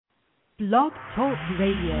Blog Talk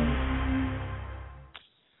Radio.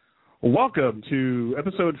 Welcome to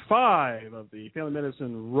episode 5 of the Family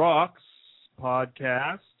Medicine Rocks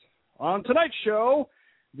podcast. On tonight's show,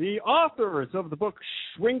 the authors of the book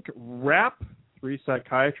Shrink Wrap, 3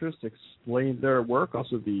 Psychiatrists Explain Their Work,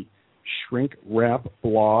 also the Shrink Wrap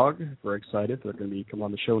blog. Very excited. They're going to be coming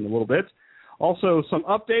on the show in a little bit. Also, some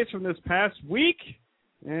updates from this past week,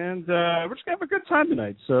 and we're just going to have a good time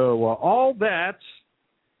tonight. So all that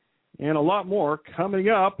and a lot more coming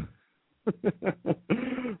up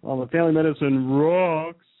on the Family Medicine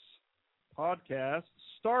Rocks podcast,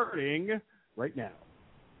 starting right now.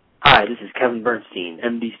 Hi, this is Kevin Bernstein,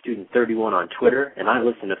 MD Student 31 on Twitter, and I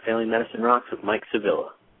listen to Family Medicine Rocks with Mike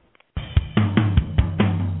Sevilla.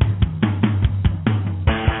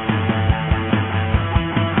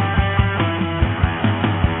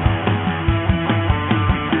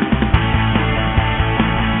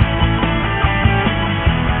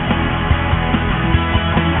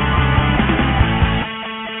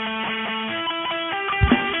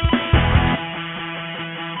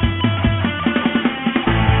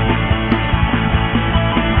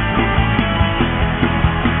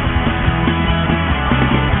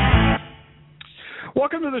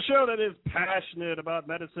 Welcome to the show that is passionate about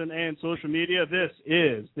medicine and social media. This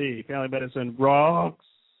is the Family Medicine Rocks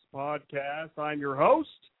podcast. I'm your host.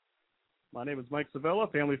 My name is Mike Sevilla,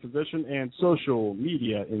 family physician and social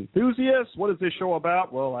media enthusiast. What is this show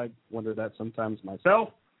about? Well, I wonder that sometimes myself.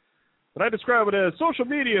 But I describe it as social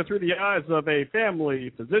media through the eyes of a family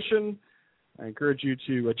physician. I encourage you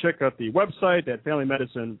to check out the website at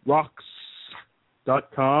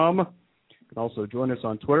familymedicinerocks.com. You can also join us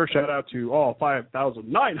on Twitter. Shout out to all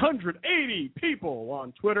 5,980 people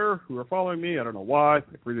on Twitter who are following me. I don't know why. I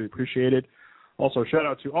really appreciate it. Also, shout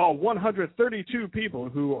out to all 132 people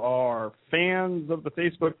who are fans of the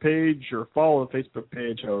Facebook page or follow the Facebook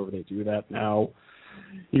page, however they do that now.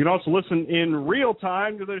 You can also listen in real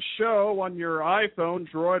time to this show on your iPhone,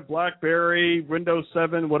 Droid, BlackBerry, Windows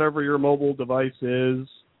 7, whatever your mobile device is.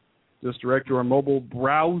 Just direct your mobile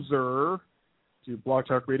browser to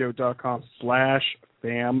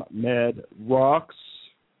blogtalkradio.com/FamMedRocks.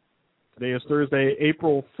 Today is Thursday,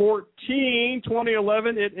 April 14,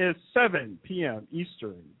 2011. It is 7 p.m.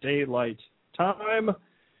 Eastern Daylight Time.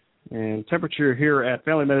 And temperature here at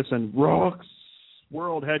Family Medicine Rocks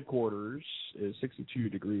World Headquarters is 62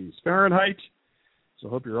 degrees Fahrenheit. So I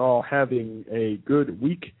hope you're all having a good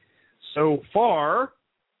week so far.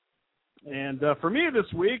 And for me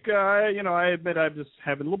this week, I admit I'm just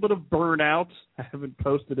having a little bit of burnout. I haven't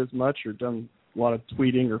posted as much or done a lot of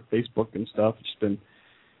tweeting or Facebook and stuff. It's been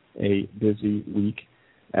a busy week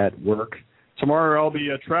at work. Tomorrow I'll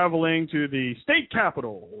be traveling to the state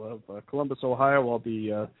capital of Columbus, Ohio. I'll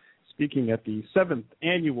be speaking at the 7th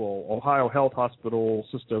Annual Ohio Health Hospital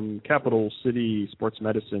System Capital City Sports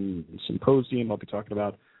Medicine Symposium. I'll be talking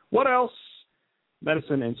about what else?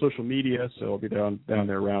 Medicine and social media, so I'll be down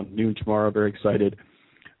there around noon tomorrow. Very excited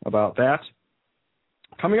about that.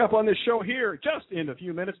 Coming up on this show here, just in a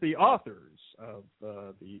few minutes, the authors of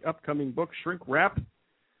the upcoming book, Shrink Wrap,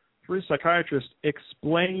 3 Psychiatrists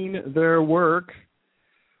Explain Their Work.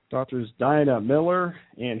 Drs Dinah Miller,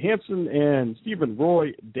 Annette Hanson, and Stephen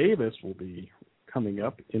Roy Davis will be coming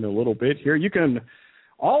up in a little bit here. You can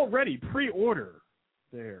already pre-order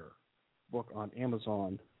their book on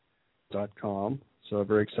Amazon.com. So I'm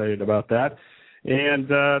very excited about that. And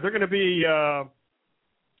they're going to be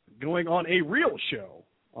going on a real show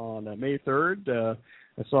on May 3rd.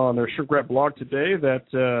 I saw on their Shrink Wrap blog today that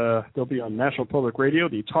they'll be on National Public Radio,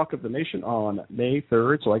 the Talk of the Nation, on May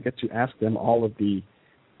 3rd. So I get to ask them all of the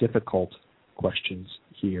difficult questions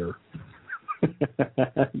here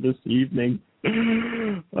this evening.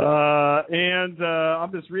 I'm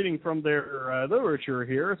just reading from their literature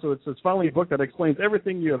here. So it's finally a book that explains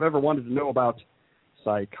everything you have ever wanted to know about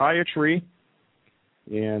psychiatry.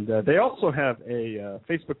 And they also have a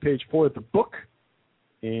Facebook page for the book.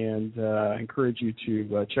 And I encourage you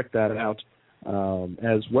to check that out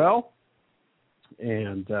as well.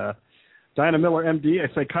 And Dinah Miller, MD, a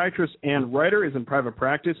psychiatrist and writer, is in private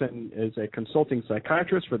practice and is a consulting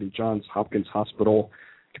psychiatrist for the Johns Hopkins Hospital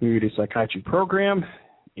Community Psychiatry Program.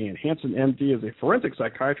 And Hanson, MD, is a forensic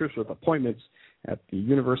psychiatrist with appointments at the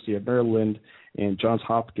University of Maryland and Johns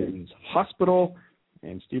Hopkins Hospital.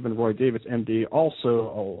 And Stephen Roy Davis, MD,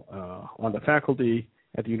 also on the faculty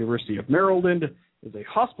at the University of Maryland, is a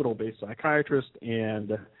hospital-based psychiatrist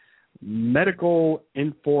and medical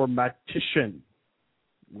informatician,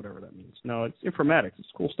 whatever that means. No, it's informatics.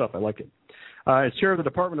 It's cool stuff. I like it. Is chair of the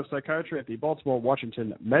Department of Psychiatry at the Baltimore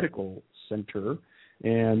Washington Medical Center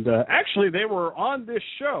And actually, they were on this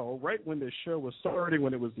show right when this show was starting,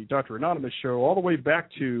 when it was the Dr. Anonymous show, all the way back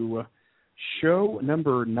to show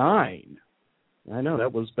number 9. I know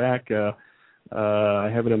that was back, I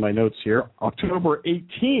have it in my notes here, October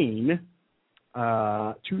 18,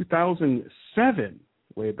 2007,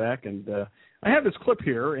 way back. And I have this clip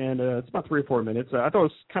here, and it's about 3 or 4 minutes. I thought it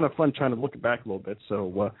was kind of fun trying to look back a little bit,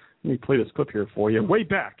 so let me play this clip here for you. Way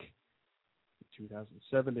back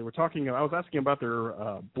 2007, they were talking. I was asking about their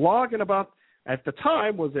blog, and about, at the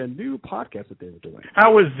time, was a new podcast that they were doing.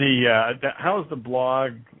 How is the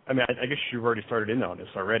blog? I mean, I guess you've already started in on this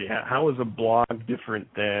already. How is a blog different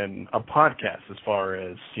than a podcast as far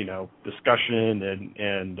as, you know, discussion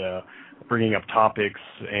and bringing up topics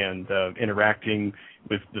and interacting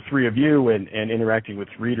with the three of you and interacting with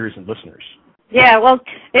readers and listeners? Yeah, well,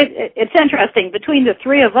 it's interesting. Between the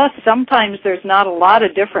three of us, sometimes there's not a lot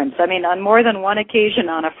of difference. I mean, on more than one occasion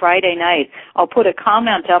on a Friday night, I'll put a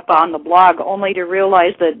comment up on the blog only to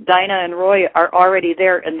realize that Dinah and Roy are already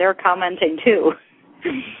there and they're commenting too.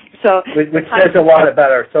 So, which says a lot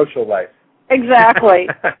about our social life. Exactly.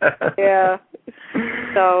 Yeah.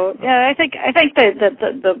 So yeah, I think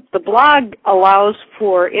that the blog allows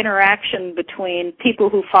for interaction between people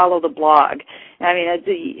who follow the blog. I mean,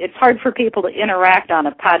 it's hard for people to interact on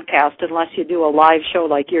a podcast unless you do a live show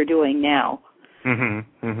like you're doing now. I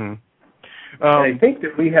think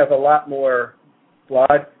that we have a lot more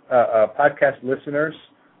blog podcast listeners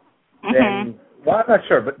than, well, I'm not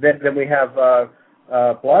sure, but than we have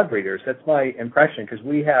blog readers. That's my impression, because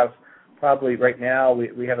we have probably right now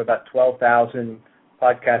we have about 12,000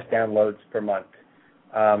 podcast downloads per month.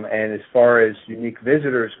 And as far as unique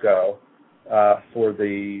visitors go, for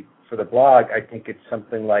the blog, I think it's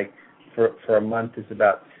something like for a month is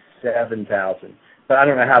about 7,000. But I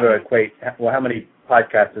don't know how to equate. Well, how many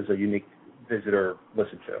podcasts does a unique visitor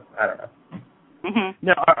listen to? I don't know.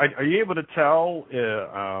 Now, are you able to tell?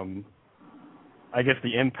 I guess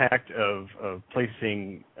the impact of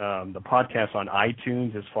placing the podcast on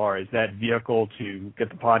iTunes as far as that vehicle to get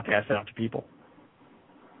the podcast out to people?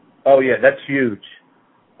 Oh, yeah, that's huge.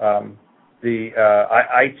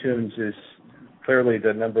 iTunes is clearly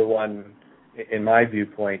the number one, in my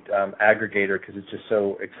viewpoint, aggregator, because it's just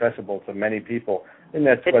so accessible to many people. And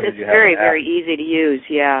that's it's very, very easy to use,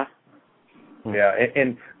 yeah. Yeah,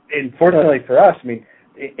 and fortunately for us, I mean,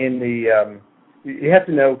 in the you have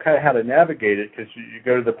to know kind of how to navigate it, because you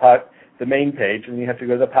go to the main page, and you have to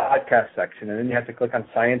go to the podcast section, and then you have to click on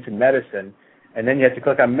science and medicine, and then you have to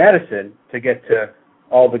click on medicine to get to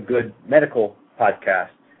all the good medical podcasts.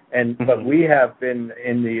 And but we have been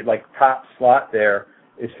in the top slot there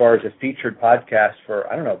as far as a featured podcast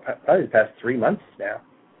for, I don't know, probably the past 3 months now.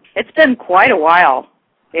 It's been quite a while,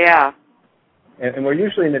 yeah. And we're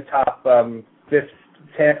usually in the top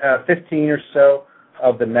 15 or so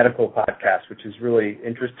of the medical podcast, which is really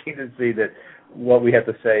interesting to see that what we have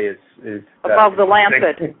to say is above the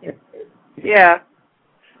Lancet. Yeah.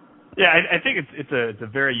 Yeah, I think it's a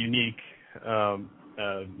very unique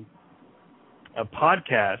a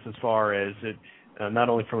podcast as far as it, not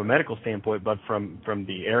only from a medical standpoint, but from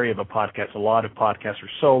the area of a podcast. A lot of podcasts are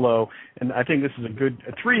solo, and I think this is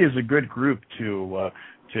three is a good group to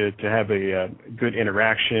have a good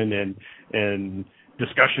interaction and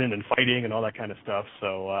discussion and fighting and all that kind of stuff.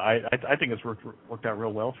 So I think it's worked out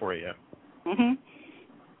real well for you. And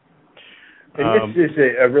this is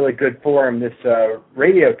a really good forum, this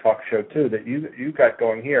radio talk show, too, that you got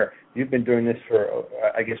going here. You've been doing this for,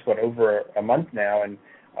 I guess, over a month now, and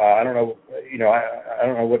I don't know, I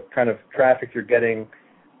don't know what kind of traffic you're getting.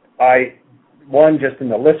 One, just in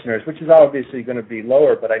the listeners, which is obviously going to be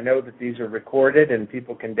lower, but I know that these are recorded and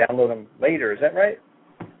people can download them later. Is that right?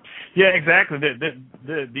 Yeah, exactly.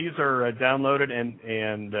 These are downloaded,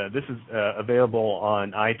 and this is available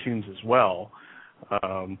on iTunes as well.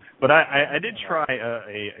 But I did try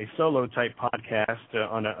a solo type podcast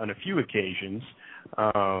on a few occasions,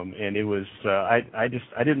 and it was I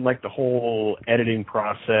didn't like the whole editing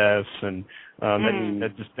process, and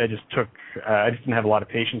that just took I just didn't have a lot of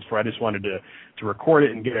patience for it. I just wanted to record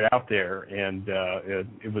it and get it out there, and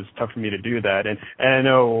it was tough for me to do that. And I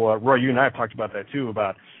know Roy, you and I have talked about that too,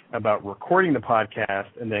 about recording the podcast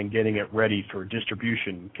and then getting it ready for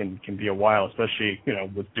distribution can be a while, especially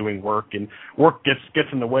with doing work, and work gets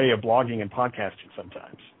in the way of blogging and podcasting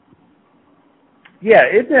sometimes. Yeah,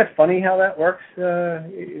 isn't that funny how that works?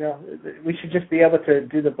 We should just be able to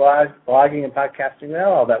do the blogging and podcasting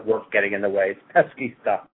without all that work getting in the way. It's pesky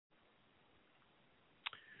stuff.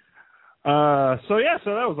 So that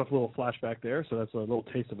was a little flashback there. So that's a little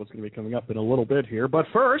taste of what's going to be coming up in a little bit here. But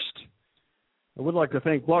first, I would like to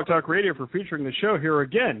thank Blog Talk Radio for featuring the show here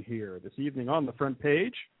this evening on the front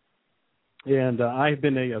page. And I've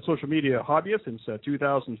been a social media hobbyist since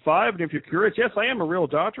 2005. And if you're curious, yes, I am a real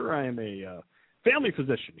doctor. I am a family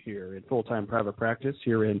physician here in full-time private practice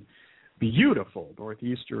here in beautiful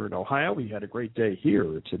northeastern Ohio. We had a great day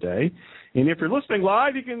here today. And if you're listening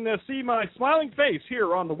live, you can see my smiling face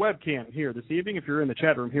here on the webcam here this evening. If you're in the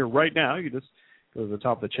chat room here right now, you just go to the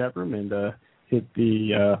top of the chat room and hit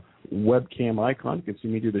the webcam icon. You can see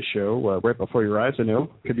me do the show right before your eyes. I know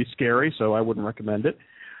it could be scary, so I wouldn't recommend it.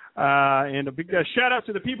 And a big shout-out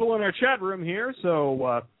to the people in our chat room here.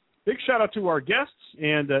 So big shout-out to our guests.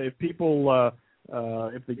 And if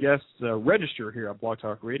the guests register here at Blog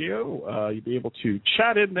Talk Radio, you'll be able to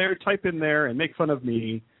chat in there, type in there, and make fun of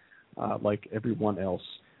me like everyone else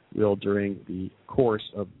will during the course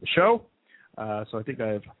of the show. So I think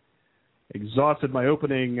I've exhausted my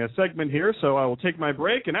opening segment here, so I will take my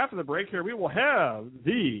break. And after the break here, we will have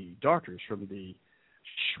the doctors from the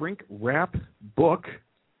Shrink Wrap book.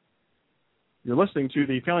 You're listening to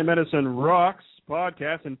the Family Medicine Rocks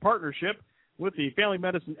podcast in partnership with the Family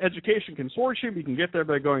Medicine Education Consortium. You can get there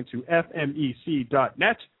by going to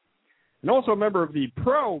fmec.net. And also a member of the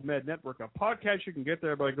ProMed Network of podcasts. You can get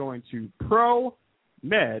there by going to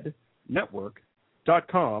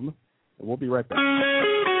promednetwork.com. And we'll be right back.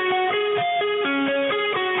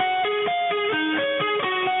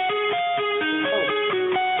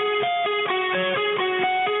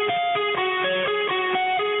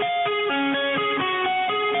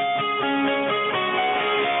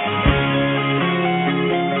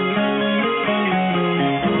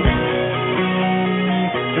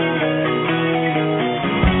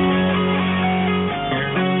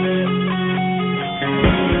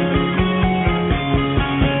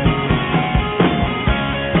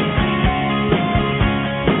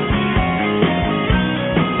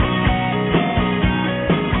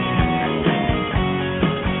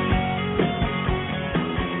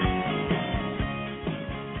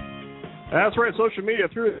 That's right, social media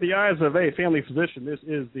through the eyes of a family physician. This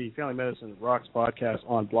is the Family Medicine Rocks podcast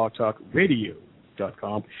on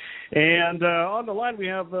blogtalkradio.com. And on the line we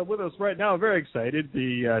have with us right now, very excited,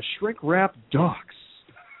 the Shrink Wrap Docs.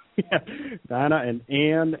 Dinah and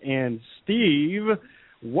Ann and Steve.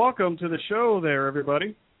 Welcome to the show there,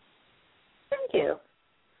 everybody. Thank you.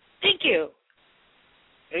 Thank you.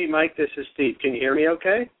 Hey, Mike, this is Steve. Can you hear me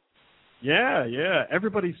okay? Yeah.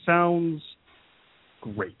 Everybody sounds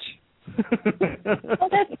great. Well,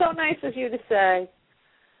 that's so nice of you to say.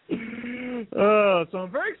 So I'm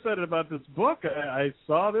very excited about this book. I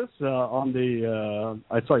saw this on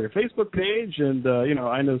I saw your Facebook page, and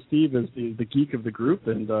I know Steve is the geek of the group,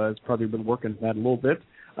 and has probably been working on that a little bit.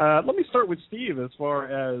 Let me start with Steve as far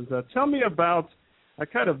as tell me about. I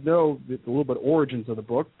kind of know a little bit origins of the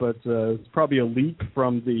book, but it's probably a leap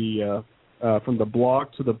from the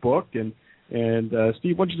blog to the book. And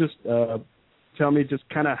Steve, why don't you just tell me just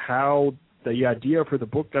kind of how the idea for the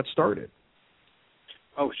book got started?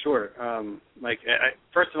 Oh, sure, Mike.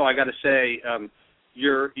 First of all, I got to say,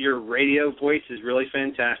 your radio voice is really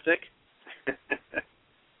fantastic.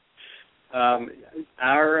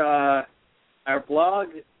 Our blog,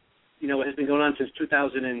 has been going on since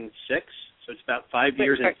 2006, so it's about 5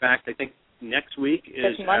 years. In fact, I think next week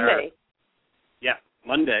is Monday.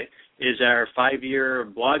 Monday is our 5-year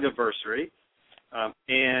blog anniversary,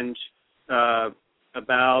 and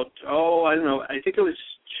about I think it was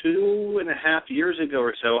 2.5 years ago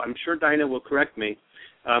or so. I'm sure Dinah will correct me.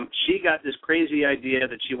 She got this crazy idea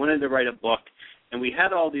that she wanted to write a book, and we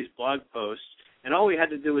had all these blog posts, and all we had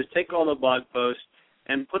to do was take all the blog posts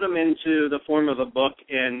and put them into the form of a book,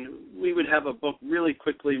 and we would have a book really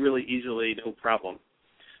quickly, really easily, no problem.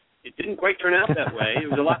 It didn't quite turn out that way. It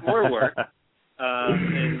was a lot more work,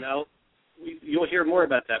 and you'll hear more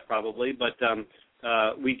about that probably, but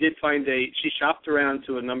we did find she shopped around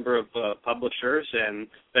to a number of publishers and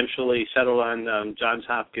eventually settled on Johns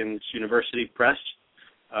Hopkins University Press.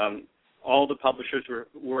 All the publishers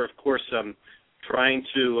were of course, trying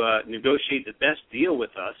to negotiate the best deal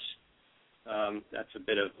with us. That's a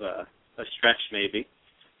bit of a stretch maybe.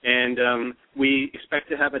 And we expect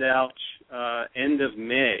to have it out end of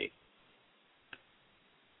May.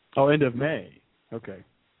 Oh, end of May. Okay.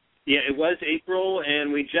 Yeah, it was April,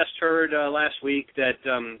 and we just heard last week that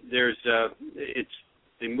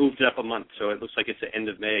they moved it up a month, so it looks like it's the end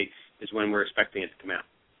of May is when we're expecting it to come out.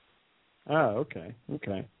 Oh, okay.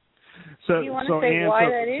 So, do you want to say why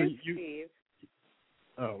that is, Steve?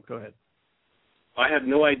 Oh, go ahead. I have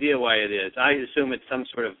no idea why it is. I assume it's some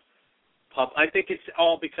sort of I think it's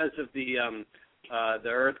all because of the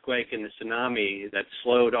earthquake and the tsunami that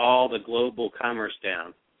slowed all the global commerce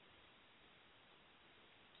down.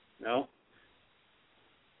 No?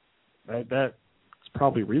 That's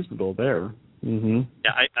probably reasonable there. Mm-hmm.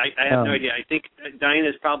 Yeah, I have no idea. I think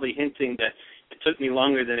Dinah's probably hinting that it took me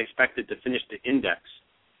longer than expected to finish the index.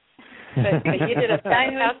 But you did a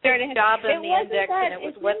fantastic job in the index, and it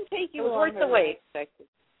was worth the wait.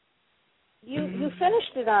 You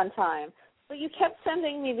finished it on time, but you kept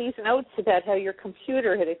sending me these notes about how your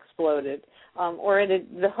computer had exploded, or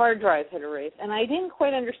the hard drive had erased, and I didn't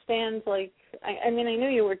quite understand. I knew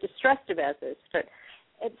you were distressed about this, but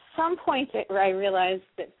at some point I realized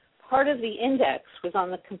that part of the index was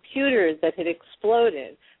on the computer that had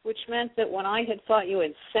exploded, which meant that when I had thought you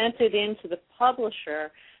had sent it in to the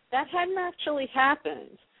publisher, that hadn't actually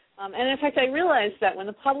happened. And in fact, I realized that when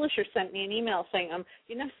the publisher sent me an email saying,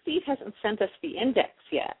 Steve hasn't sent us the index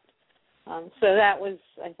yet. So that was,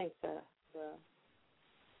 I think,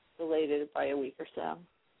 delayed it by a week or so.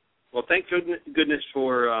 Well, thank goodness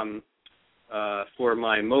for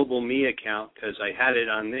my Mobile Me account, because I had it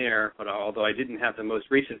on there, but although I didn't have the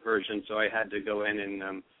most recent version, so I had to go in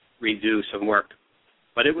and redo some work.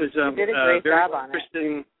 But it was you did a great very job on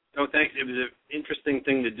interesting. It. Oh, thanks. It was an interesting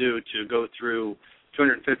thing to do, to go through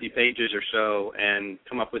 250 pages or so and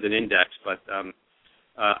come up with an index. But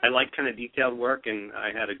I like kind of detailed work, and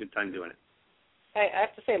I had a good time doing it. I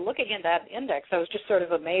have to say, looking at that index, I was just sort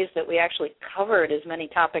of amazed that we actually covered as many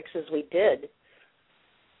topics as we did.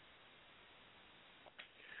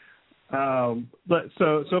 But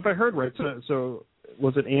so if I heard right, so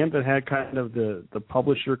was it Anne that had kind of the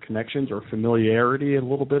publisher connections or familiarity a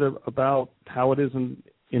little bit about how it is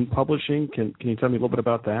in publishing? Can you tell me a little bit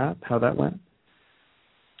about that, how that went?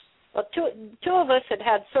 Well, two of us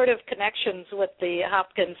had sort of connections with the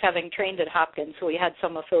Hopkins, having trained at Hopkins, so we had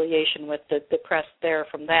some affiliation with the press there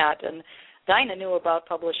from that. And Dinah knew about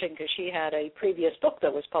publishing because she had a previous book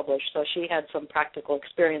that was published, so she had some practical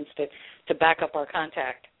experience to back up our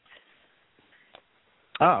contact.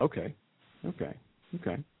 Ah, okay.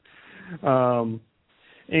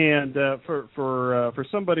 And for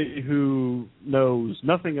somebody who knows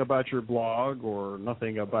nothing about your blog or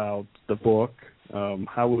nothing about the book,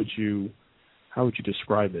 how would you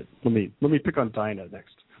describe it? Let me pick on Dinah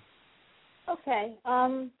next. Okay.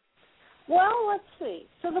 Well, let's see.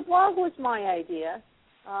 So the blog was my idea,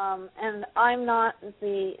 and I'm not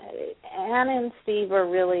Anne and Steve are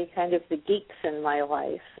really kind of the geeks in my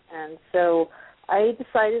life, and so I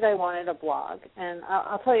decided I wanted a blog. And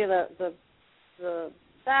I'll tell you the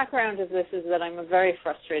background of this is that I'm a very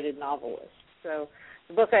frustrated novelist. So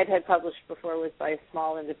the book I'd had published before was by a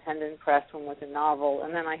small independent press, one was a novel,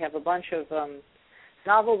 and then I have a bunch of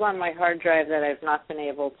novels on my hard drive that I've not been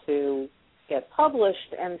able to get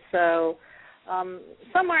published, and so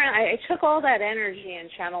somewhere I took all that energy and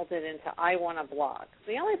channeled it into I want a blog.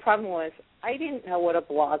 The only problem was I didn't know what a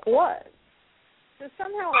blog was. So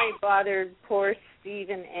somehow I bothered poor Steve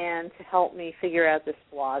and Anne to help me figure out this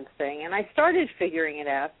blog thing, and I started figuring it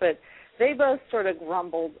out, but they both sort of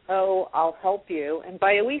grumbled, "Oh, I'll help you." And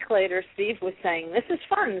by a week later, Steve was saying, "This is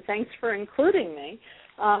fun. Thanks for including me."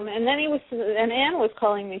 And then Anne was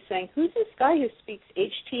calling me saying, "Who's this guy who speaks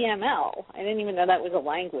HTML?" I didn't even know that was a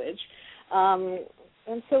language.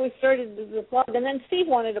 And so we started the blog, and then Steve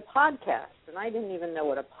wanted a podcast, and I didn't even know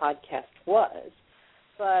what a podcast was.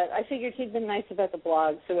 But I figured he'd been nice about the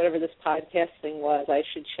blog, so whatever this podcast thing was, I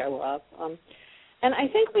should show up. And I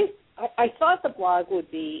think I thought the blog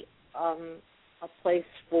would be a place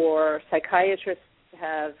for psychiatrists to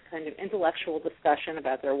have kind of intellectual discussion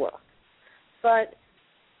about their work. But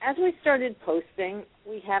as we started posting,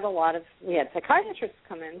 we had psychiatrists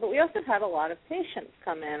come in, but we also had a lot of patients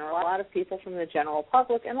come in, or a lot of people from the general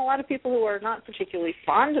public, and a lot of people who are not particularly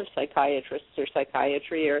fond of psychiatrists or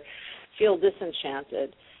psychiatry or feel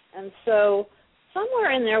disenchanted. And so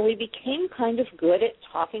somewhere in there we became kind of good at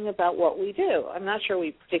talking about what we do. I'm not sure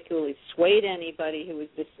we particularly swayed anybody who was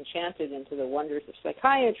disenchanted into the wonders of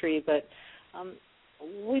psychiatry, but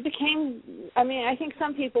we became, I think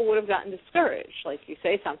some people would have gotten discouraged. Like you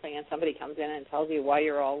say something and somebody comes in and tells you why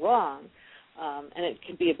you're all wrong, and it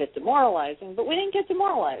can be a bit demoralizing, but we didn't get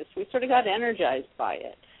demoralized. We sort of got energized by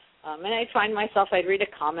it. And I'd read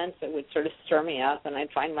a comment that would sort of stir me up, and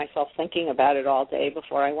I'd find myself thinking about it all day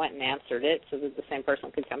before I went and answered it so that the same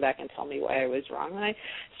person could come back and tell me why I was wrong. And I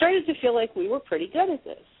started to feel like we were pretty good at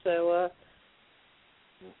this. So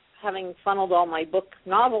having funneled all my book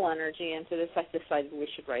novel energy into this, I decided we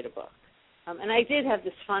should write a book. And I did have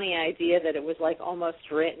this funny idea that it was like almost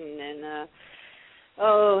written,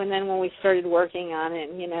 and then when we started working on it,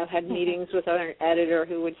 had meetings with our editor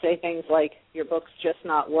who would say things like, "Your book's just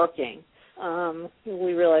not working."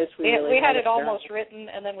 We realized we had it almost written,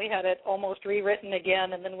 and then we had it almost rewritten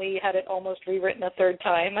again, and then we had it almost rewritten a third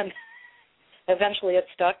time, and eventually it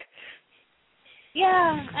stuck.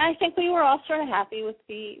 Yeah, I think we were all sort of happy with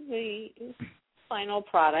the final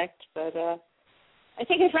product, but I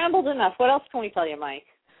think I've rambled enough. What else can we tell you, Mike?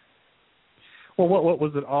 Well, what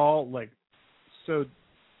was it all like? So,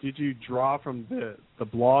 did you draw from the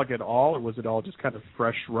blog at all, or was it all just kind of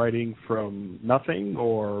fresh writing from nothing,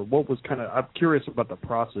 or what was kind of? I'm curious about the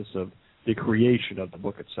process of the creation of the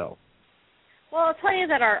book itself. Well, I'll tell you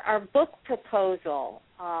that our book proposal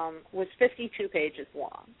was 52 pages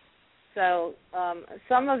long. So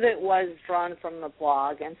some of it was drawn from the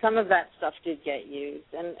blog, and some of that stuff did get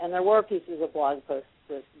used, and there were pieces of blog posts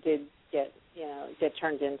that did get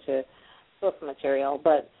turned into book material.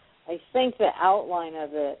 But I think the outline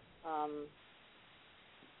of it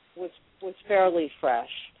was fairly fresh.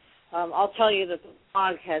 I'll tell you that the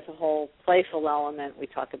blog has a whole playful element. We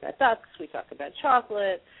talk about ducks, we talk about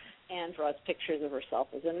chocolate. Anne draws pictures of herself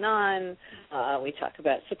as a nun. We talk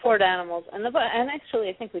about support animals, and actually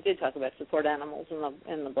I think we did talk about support animals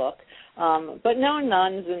in the book, but no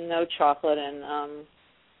nuns and no chocolate,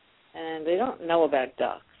 and they don't know about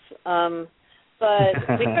ducks. But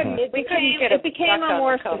it became a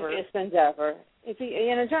more serious endeavor.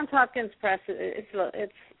 Johns Hopkins Press,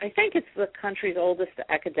 I think it's the country's oldest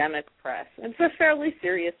academic press. It's a fairly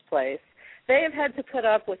serious place. They have had to put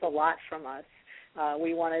up with a lot from us.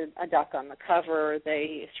 We wanted a duck on the cover.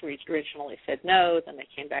 They originally said no, then they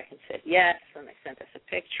came back and said yes, then they sent us a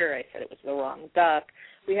picture. I said it was the wrong duck.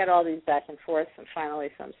 We had all these back and forths, and finally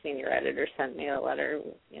some senior editor sent me a letter,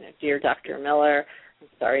 Dear Dr. Miller, I'm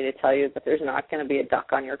sorry to tell you, but there's not going to be a duck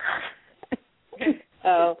on your cover.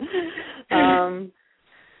 So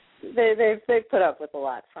they've put up with a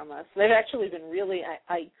lot from us. They've actually been really,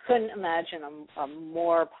 I couldn't imagine a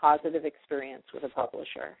more positive experience with a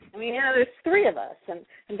publisher. I mean, there's three of us, and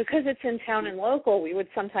because it's in town and local, we would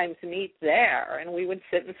sometimes meet there, and we would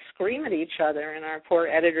sit and scream at each other in our poor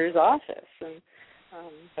editor's office. And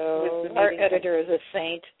our editor is a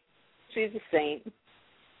saint. She's a saint.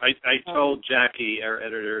 I told Jackie, our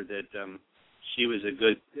editor, that she was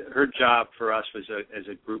her job for us was as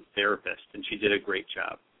a group therapist, and she did a great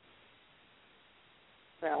job.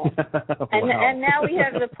 Well, and now we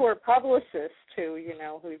have the poor publicist who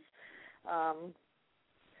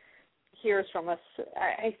hears from us.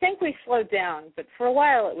 I think we slowed down, but for a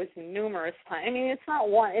while it was numerous times. I mean, it's not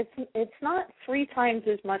one. It's not 3 times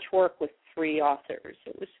as much work with 3 authors.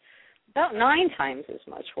 It was about 9 times as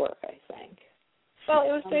much work, I think.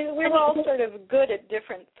 Well, we were all sort of good at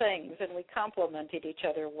different things, and we complemented each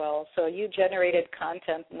other well. So you generated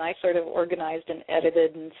content, and I sort of organized and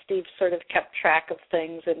edited, and Steve sort of kept track of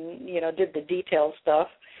things and, did the detail stuff.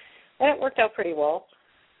 And it worked out pretty well.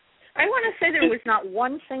 I want to say there was not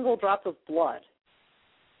one single drop of blood.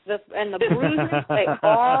 And the bruises, they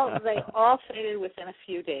all faded within a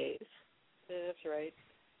few days. That's right.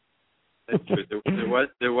 That's true.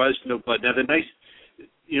 There was no blood. Now, the nice...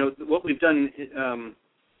 what we've done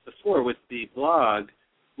before with the blog,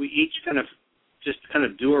 we each kind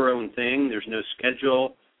of do our own thing. There's no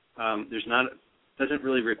schedule. Doesn't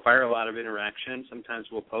really require a lot of interaction. Sometimes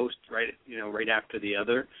we'll post right after the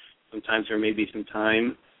other. Sometimes there may be some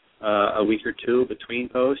time, a week or two between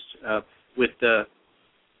posts. With the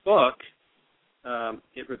book,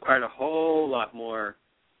 it required a whole lot more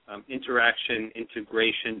interaction,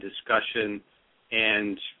 integration, discussion,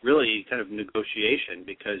 and really kind of negotiation,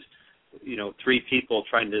 because 3 people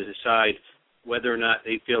trying to decide whether or not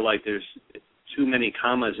they feel like there's too many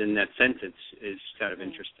commas in that sentence is kind of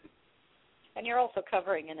interesting. And you're also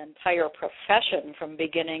covering an entire profession from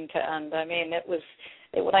beginning to end. I mean,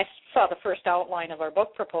 when I saw the first outline of our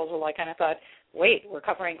book proposal, I kind of thought, wait, we're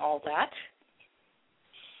covering all that?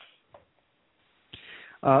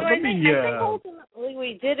 I think ultimately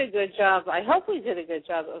we did a good job. I hope we did a good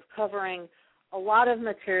job of covering a lot of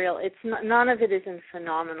material. None of it is in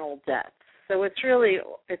phenomenal depth. So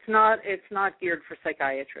it's not geared for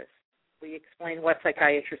psychiatrists. We explain what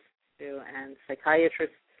psychiatrists do, and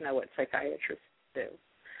psychiatrists know what psychiatrists do.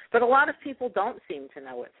 But a lot of people don't seem to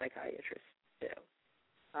know what psychiatrists do.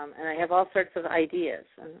 And they have all sorts of ideas.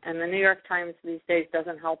 And the New York Times these days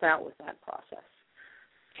doesn't help out with that process.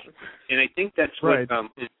 And I think that's right. What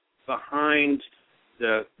is behind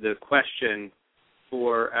the question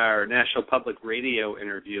for our National Public Radio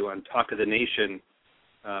interview on Talk of the Nation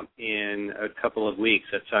in a couple of weeks.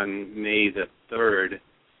 That's on May the 3rd,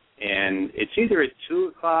 and it's either at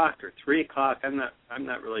 2 o'clock or 3 o'clock. I'm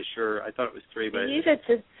not really sure. I thought it was 3, but you need it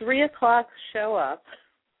to 3 o'clock show up.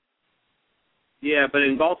 Yeah, but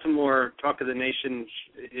in Baltimore, Talk of the Nation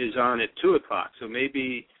is on at 2:00, so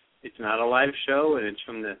maybe it's not a live show, and it's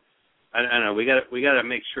from the. I don't know. We got to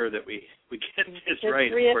make sure that we get this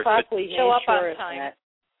right. 3:00 we show up sure on time.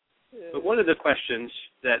 But one of the questions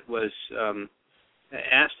that was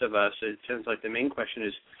asked of us, it sounds like the main question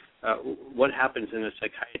is, what happens in a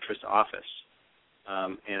psychiatrist's office?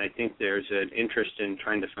 And I think there's an interest in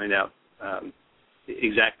trying to find out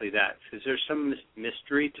exactly that, because there's some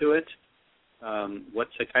mystery to it. What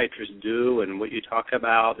psychiatrists do and what you talk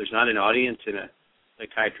about. There's not an audience in a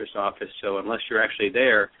psychiatrist's office, so unless you're actually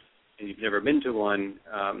there and you've never been to one,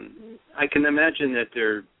 I can imagine that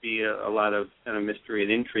there'd be a lot of kind of mystery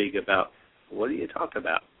and intrigue about what do you talk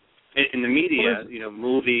about. In the media,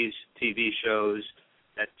 movies, TV shows,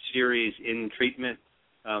 that series In Treatment,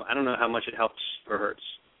 I don't know how much it helps or hurts.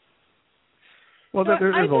 Well,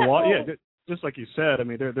 there's a lot, just like you said, I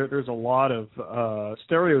mean, there's a lot of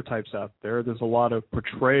stereotypes out there. There's a lot of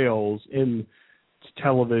portrayals in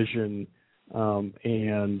television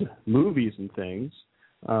and movies and things.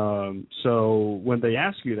 So when they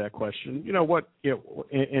ask you that question,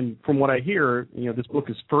 and from what I hear, this book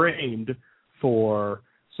is framed for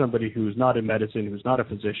somebody who's not in medicine, who's not a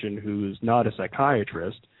physician, who's not a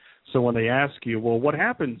psychiatrist. So when they ask you, well, what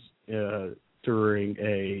happens during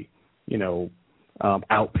a,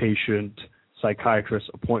 outpatient psychiatrist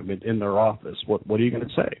appointment in their office, what are you going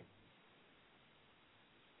to say?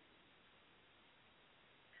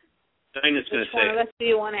 Dinah's going to say. Which one of us do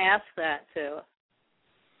you want to ask that to?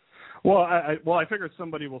 Well, I figured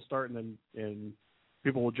somebody will start and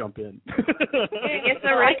people will jump in. If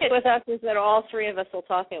the risk with us is that all three of us will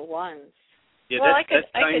talk at once. Yeah, well, I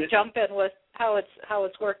could jump in with how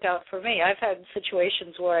it's worked out for me. I've had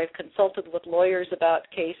situations where I've consulted with lawyers about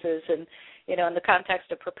cases, and in the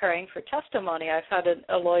context of preparing for testimony, I've had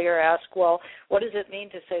a lawyer ask, well, what does it mean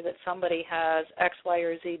to say that somebody has X, Y,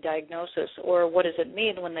 or Z diagnosis, or what does it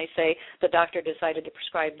mean when they say the doctor decided to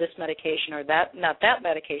prescribe this medication or not that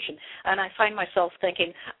medication? And I find myself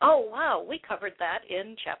thinking, oh, wow, we covered that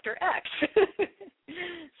in Chapter X.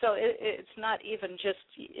 So it's not even just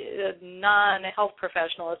a non-health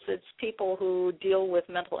professional. It's people who deal with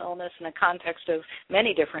mental illness in the context of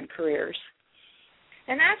many different careers.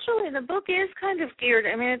 And actually, the book is kind of geared.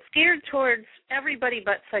 I mean, it's geared towards everybody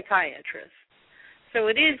but psychiatrists. So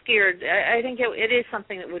it is geared. I think it is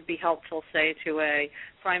something that would be helpful, say, to a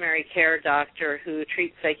primary care doctor who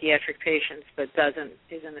treats psychiatric patients but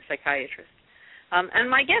isn't a psychiatrist. And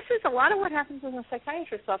my guess is a lot of what happens in a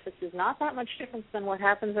psychiatrist's office is not that much different than what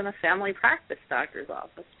happens in a family practice doctor's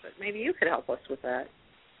office. But maybe you could help us with that.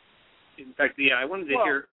 In fact, I wanted to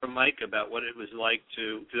hear from Mike about what it was like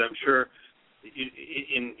because I'm sure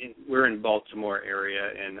we're in Baltimore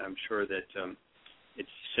area, and I'm sure that it's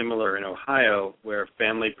similar in Ohio, where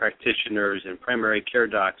family practitioners and primary care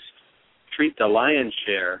docs treat the lion's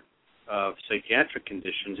share of psychiatric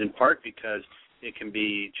conditions, in part because it can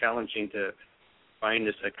be challenging to find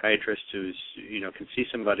a psychiatrist who's can see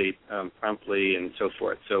somebody promptly and so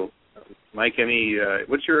forth. So, Mike,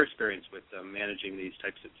 what's your experience with managing these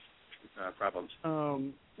types of problems?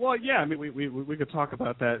 Well, yeah, I mean, we could talk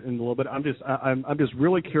about that in a little bit. I'm just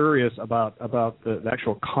really curious about the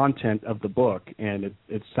actual content of the book, and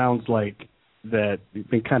it sounds like that you've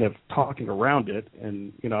been kind of talking around it,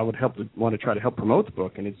 and I would want to try to help promote the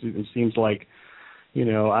book, and it seems like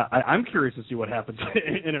I'm curious to see what happens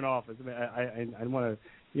in an office. I mean, I want to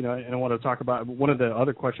and I want to talk about one of the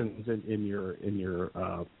other questions in your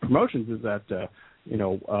promotions is that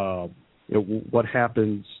what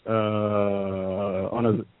happens on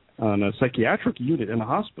a psychiatric unit in a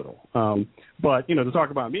hospital. But to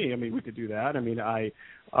talk about me, I mean, we could do that. I mean,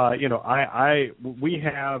 we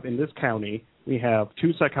have in this county, we have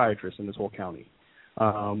 2 psychiatrists in this whole county.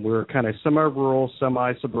 We're kind of semi-rural,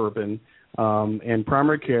 semi-suburban, and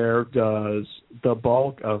primary care does the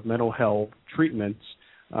bulk of mental health treatments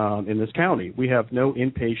in this county. We have no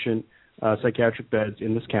inpatient psychiatric beds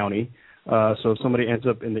in this county. So if somebody ends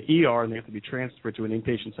up in the ER and they have to be transferred to an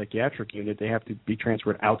inpatient psychiatric unit, they have to be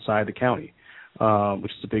transferred outside the county,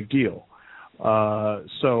 which is a big deal.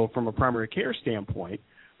 So from a primary care standpoint,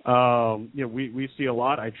 we see a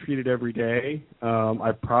lot. I treat it every day.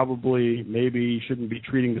 I probably maybe shouldn't be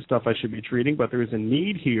treating the stuff I should be treating, but there is a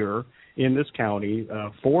need here in this county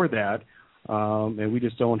for that, and we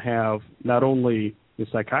just don't have not only the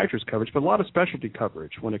psychiatrist coverage, but a lot of specialty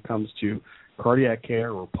coverage when it comes to cardiac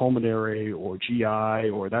care or pulmonary or GI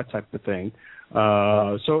or that type of thing.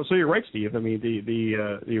 So you're right, Steve. I mean,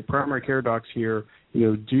 the primary care docs here,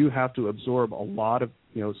 do have to absorb a lot of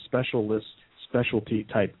specialty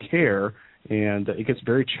type care, and it gets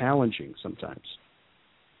very challenging sometimes.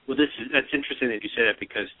 Well, that's interesting that you say that,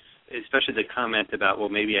 because especially the comment about, well,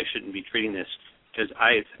 maybe I shouldn't be treating this, because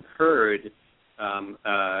I've heard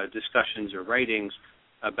discussions or writings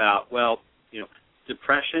about, well,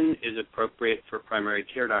 depression is appropriate for primary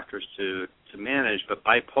care doctors to manage, but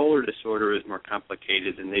bipolar disorder is more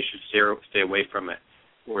complicated and they should stay away from it,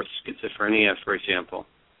 or schizophrenia, for example.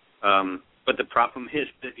 But the problem is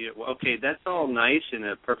that, okay, that's all nice in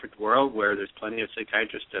a perfect world where there's plenty of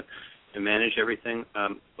psychiatrists to manage everything,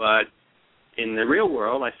 but in the real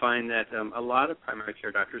world, I find that a lot of primary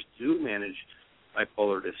care doctors do manage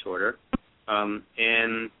bipolar disorder,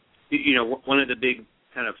 and one of the big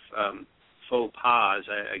kind of faux pas,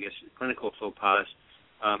 I guess, clinical faux pas,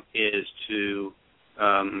 is to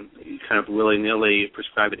kind of willy-nilly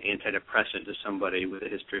prescribe an antidepressant to somebody with a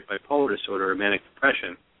history of bipolar disorder or manic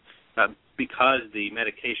depression, because the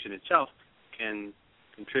medication itself can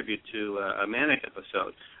contribute to a manic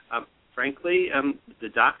episode. Frankly, the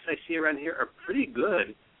docs I see around here are pretty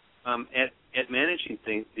good at managing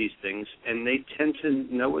these things, and they tend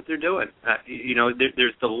to know what they're doing.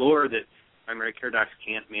 There's the lure that primary care docs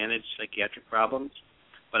can't manage psychiatric problems,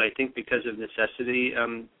 but I think because of necessity,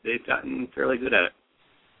 they've gotten fairly good at it.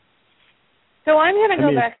 So I'm going to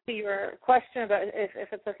go back to your question about, if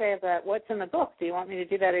it's okay, about what's in the book. Do you want me to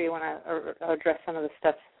do that, or you want to address some of the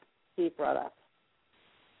stuff Steve brought up?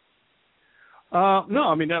 No,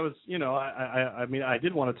 I mean, that was, I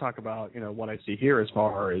did want to talk about, what I see here as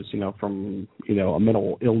far as, from, a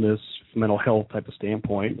mental illness, mental health type of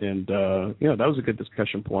standpoint. And, that was a good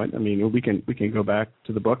discussion point. I mean, we can go back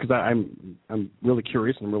to the book, because I'm really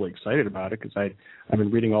curious and I'm really excited about it, because I've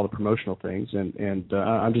been reading all the promotional things, and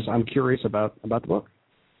I'm curious about the book.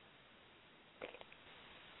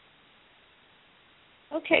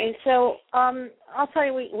 Okay, so I'll tell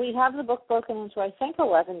you, we have the book broken into, I think,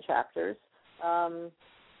 11 chapters.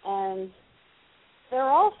 And they're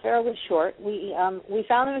all fairly short. We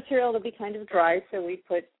found the material to be kind of dry, so we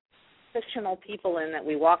put fictional people in that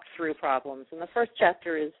we walked through problems. And the first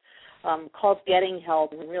chapter is called Getting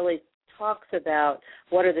Help, and really talks about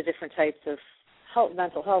what are the different types of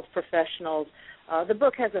mental health professionals. The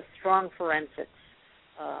book has a strong forensics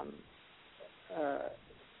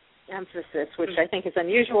emphasis, which I think is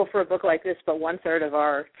unusual for a book like this, but 1/3 of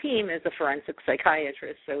our team is a forensic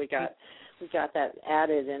psychiatrist, so we got that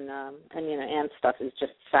added, and Anne's stuff is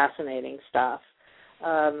just fascinating stuff.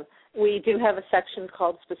 We do have a section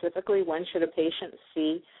called specifically When Should a Patient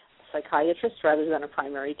See a Psychiatrist rather than a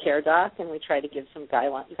primary care doc, and we try to give some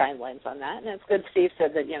guidelines on that. And it's good Steve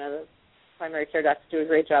said that, the primary care docs do a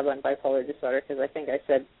great job on bipolar disorder, because I think I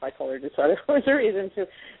said bipolar disorder was a reason to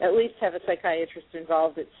at least have a psychiatrist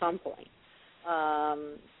involved at some point.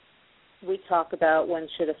 We talk about when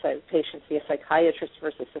should a patient see a psychiatrist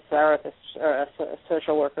versus a therapist or a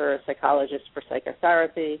social worker or a psychologist for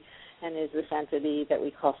psychotherapy, and is this entity that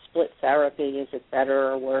we call split therapy, is it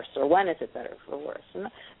better or worse, or when is it better or worse? And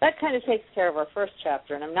that kind of takes care of our first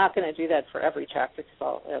chapter, and I'm not going to do that for every chapter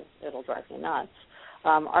because it'll drive me nuts.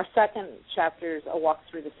 Our second chapter is a walk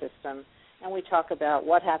through the system, and we talk about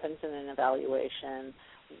what happens in an evaluation,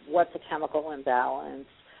 what's a chemical imbalance,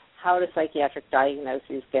 how do psychiatric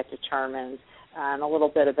diagnoses get determined, and a little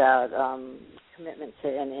bit about commitment to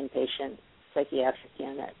an inpatient psychiatric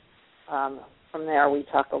unit. From there, we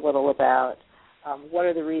talk a little about what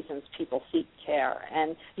are the reasons people seek care.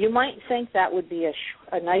 And you might think that would be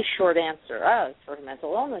a nice short answer, it's for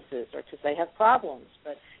mental illnesses or because they have problems,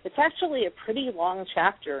 but it's actually a pretty long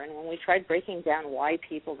chapter, and when we tried breaking down why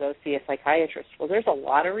people go see a psychiatrist, well, there's a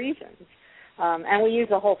lot of reasons. And we use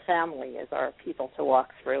a whole family as our people to walk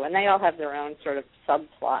through, and they all have their own sort of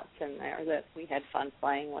subplots in there that we had fun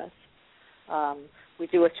playing with. We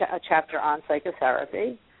do a chapter on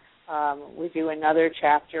psychotherapy. We do another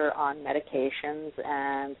chapter on medications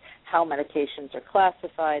and how medications are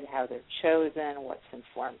classified, how they're chosen, what's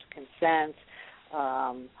informed consent,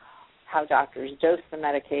 how doctors dose the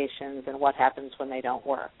medications, and what happens when they don't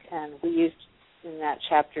work. And we used in that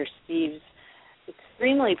chapter Steve's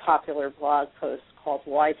extremely popular blog post called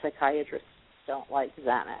Why Psychiatrists Don't Like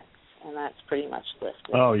Xanax, and that's pretty much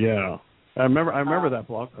listed. Oh, yeah. I remember that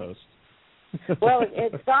blog post. Well,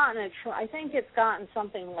 I think it's gotten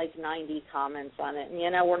something like 90 comments on it.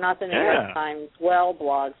 And, we're not the New York Times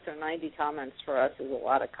blog, so 90 comments for us is a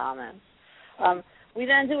lot of comments. We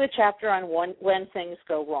then do a chapter on when things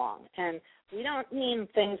go wrong. And we don't mean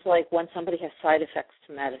things like when somebody has side effects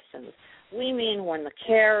to medicines. We mean when the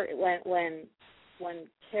care, when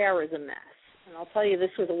care is a mess. And I'll tell you,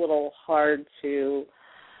 this was a little hard to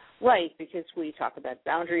Right, because we talk about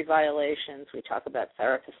boundary violations, we talk about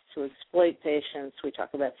therapists who exploit patients, we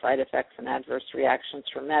talk about side effects and adverse reactions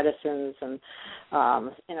from medicines and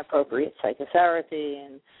inappropriate psychotherapy.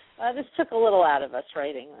 And this took a little out of us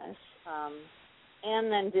writing this.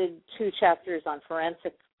 And then did 2 chapters on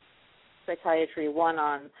forensic psychiatry, one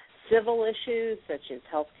on civil issues such as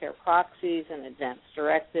healthcare proxies and advance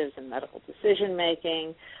directives and medical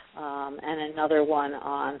decision-making, and another one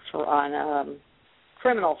on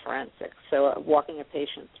criminal forensics, so walking a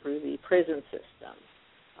patient through the prison system,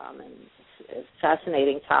 and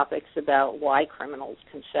fascinating topics about why criminals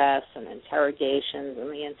confess and interrogations and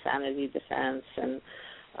the insanity defense, and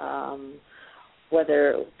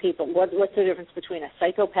whether people, what's the difference between a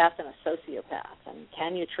psychopath and a sociopath, and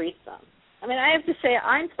can you treat them? I mean, I have to say,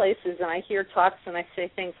 I'm places and I hear talks and I say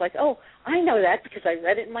things like, oh, I know that because I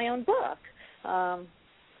read it in my own book.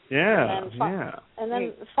 And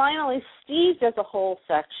then finally, Steve does a whole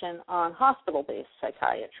section on hospital-based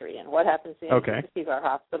psychiatry and what happens in our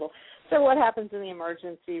hospital. So what happens in the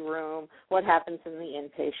emergency room, what happens in the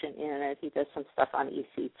inpatient unit. He does some stuff on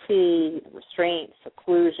ECT, restraint,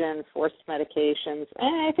 seclusion, forced medications.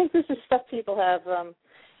 And I think this is stuff people have,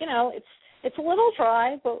 it's a little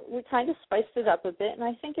dry, but we kind of spiced it up a bit. And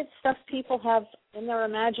I think it's stuff people have in their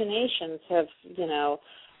imaginations have,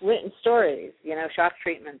 written stories, shock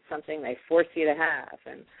treatment, something they force you to have,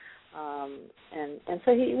 and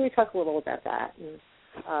so we talk a little about that, and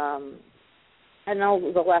then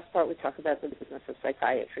the last part we talk about the business of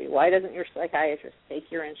psychiatry. Why doesn't your psychiatrist take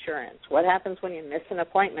your insurance? What happens when you miss an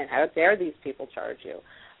appointment? How dare these people charge you?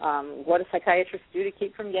 What do psychiatrists do to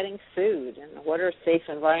keep from getting sued? And what are safe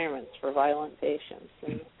environments for violent patients?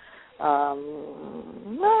 And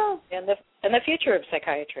and the future of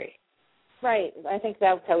psychiatry. Right. I think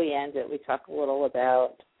that's how we end it. We talk a little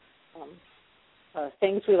about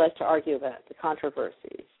things we like to argue about, the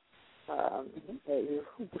controversies.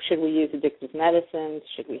 Should we use addictive medicines?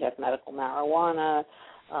 Should we have medical marijuana?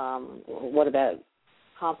 What about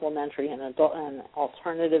complementary and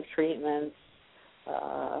alternative treatments?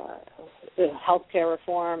 Healthcare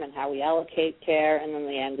reform and how we allocate care. And then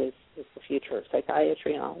the end is the future of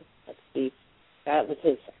psychiatry. And that was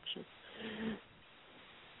his section.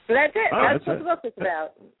 So that's it. That's what the book is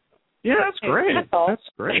about. Yeah, that's great. That's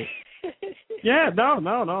great. Yeah, no. I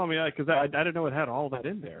mean, because I didn't know it had all that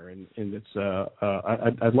in there, and it's I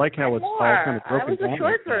like how it's all kind of broken down. That was a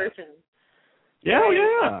short version.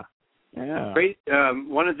 Yeah. Great.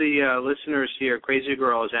 One of the listeners here, Crazy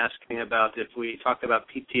Girl, is asking about if we talked about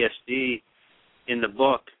PTSD in the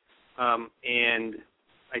book, and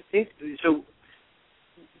I think so.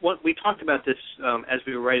 What we talked about this as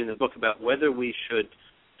we were writing the book about whether we should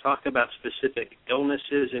talk about specific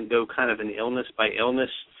illnesses and go kind of an illness by illness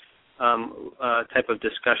type of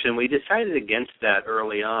discussion. We decided against that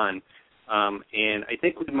early on, and I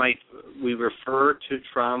think we refer to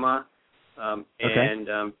trauma and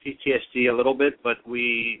PTSD a little bit, but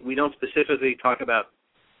we don't specifically talk about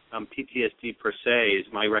PTSD per se, is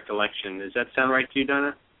my recollection. Does that sound right to you,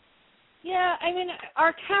 Dinah? Yeah, I mean,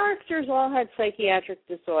 our characters all had psychiatric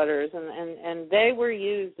disorders, and they were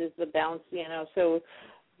used as the bounce, so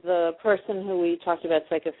the person who we talked about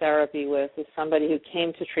psychotherapy with is somebody who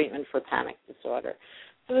came to treatment for panic disorder.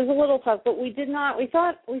 So there's a little tough, but we thought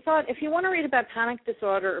if you want to read about panic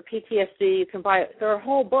disorder or PTSD, you can buy, there are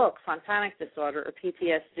whole books on panic disorder or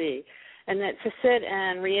PTSD, and that to sit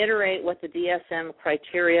and reiterate what the DSM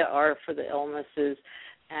criteria are for the illnesses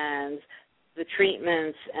and the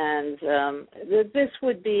treatments, and this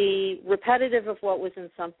would be repetitive of what was in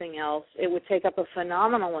something else. It would take up a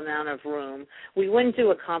phenomenal amount of room. We wouldn't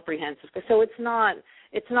do a comprehensive, so it's not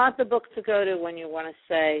the book to go to when you want to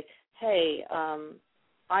say, hey,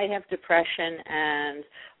 I have depression, and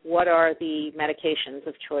what are the medications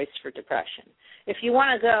of choice for depression? If you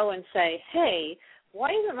want to go and say, hey, why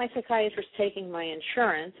isn't my psychiatrist taking my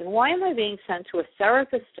insurance, and why am I being sent to a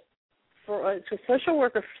therapist to a social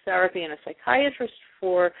worker for therapy and a psychiatrist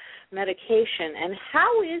for medication, and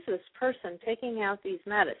how is this person taking out these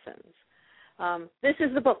medicines? This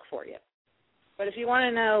is the book for you. But if you want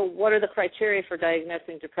to know what are the criteria for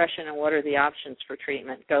diagnosing depression and what are the options for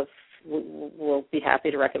treatment, we'll be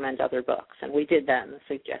happy to recommend other books, and we did that in the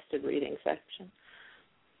suggested reading section.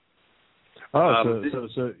 Oh,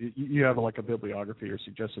 so you have like a bibliography or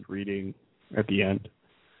suggested reading at the end.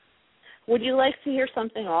 Would you like to hear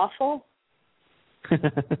something awful?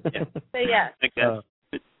 Yeah. Say yes.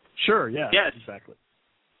 Sure, yeah. Yes. Exactly.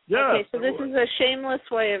 Yeah. Okay, so this is a shameless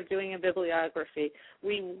way of doing a bibliography.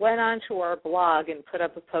 We went onto our blog and put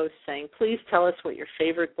up a post saying, please tell us what your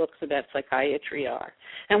favorite books about psychiatry are.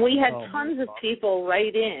 And we had tons of people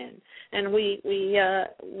write in, and we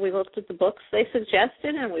looked at the books they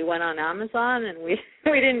suggested, and we went on Amazon, and we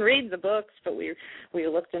didn't read the books, but we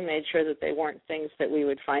looked and made sure that they weren't things that we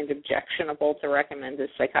would find objectionable to recommend as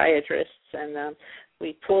psychiatrists, and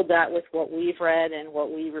we pulled that with what we've read and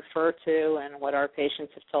what we refer to and what our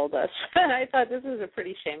patients have told us. And I thought this is a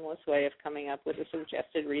pretty shameless way of coming up with a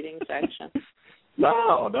suggested reading section.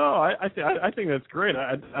 No, I think that's great.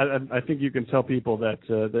 I think you can tell people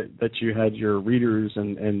that you had your readers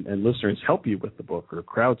and listeners help you with the book, or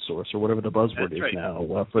crowdsource, or whatever the buzzword is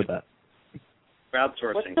now for that.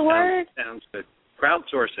 Crowdsourcing. What's the word? Sounds good.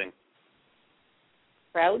 Crowdsourcing.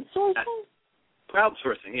 Crowdsourcing?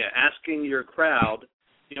 Crowdsourcing, yeah. Asking your crowd.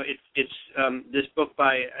 It's this book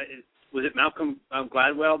by, was it Malcolm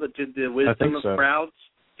Gladwell that did the Wisdom of Crowds?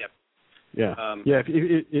 Yep. Yeah.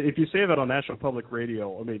 If you say that on National Public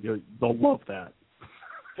Radio, I mean, they'll love that.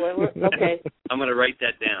 Well, okay. I'm going to write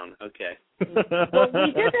that down. Okay. Well,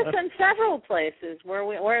 we did this in several places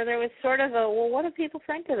where there was sort of what do people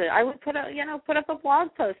think of it? I would put up a blog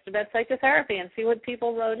post about psychotherapy and see what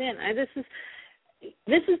people wrote in.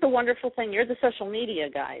 This is the wonderful thing. You're the social media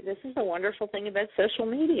guy. This is the wonderful thing about social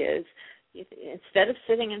media is instead of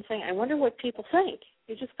sitting and saying, I wonder what people think,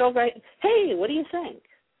 you just go right, hey, what do you think?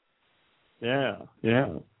 Yeah.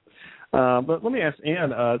 But let me ask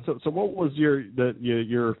Anne. So what was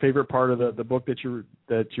your favorite part of the book that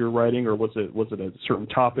you're writing, or was it a certain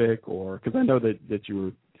topic, or because I know that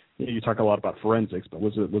you talk a lot about forensics, but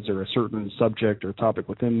was there a certain subject or topic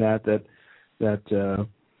within that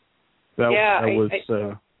was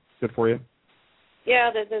good for you?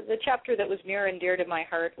 Yeah, the chapter that was near and dear to my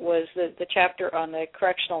heart was the chapter on the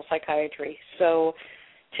correctional psychiatry. So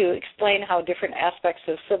to explain how different aspects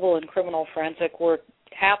of civil and criminal forensic work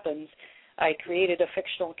happens, I created a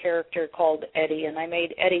fictional character called Eddie, and I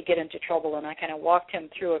made Eddie get into trouble, and I kind of walked him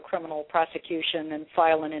through a criminal prosecution and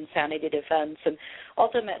file an insanity defense, and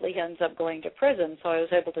ultimately he ends up going to prison. So I was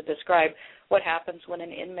able to describe what happens when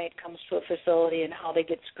an inmate comes to a facility and how they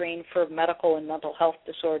get screened for medical and mental health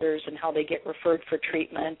disorders and how they get referred for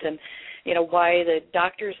treatment, and why the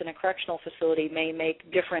doctors in a correctional facility may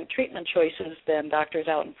make different treatment choices than doctors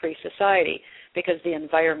out in free society, because the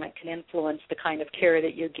environment can influence the kind of care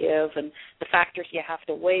that you give and the factors you have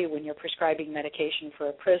to weigh when you're prescribing medication for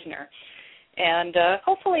a prisoner. And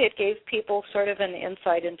hopefully it gave people sort of an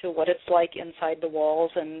insight into what it's like inside the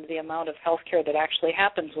walls and the amount of health care that actually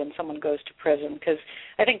happens when someone goes to prison, because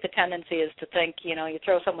I think the tendency is to think, you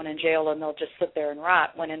throw someone in jail and they'll just sit there and rot,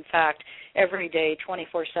 when in fact every day,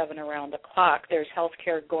 24/7 around the clock, there's health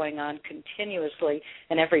care going on continuously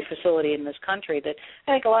in every facility in this country that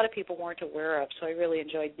I think a lot of people weren't aware of. So I really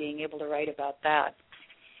enjoyed being able to write about that.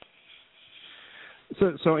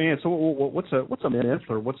 So Anne, what's a myth,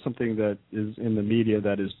 or what's something that is in the media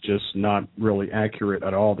that is just not really accurate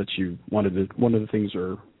at all that you one of the things that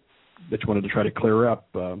you wanted to try to clear up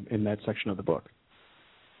in that section of the book?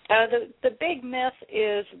 The big myth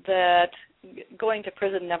is that going to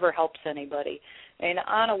prison never helps anybody. And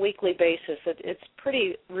on a weekly basis, it's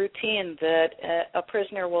pretty routine that a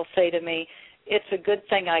prisoner will say to me, it's a good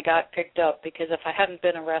thing I got picked up, because if I hadn't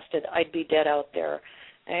been arrested, I'd be dead out there.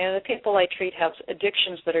 And the people I treat have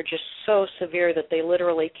addictions that are just so severe that they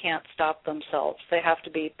literally can't stop themselves. They have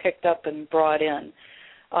to be picked up and brought in.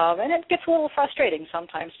 And it gets a little frustrating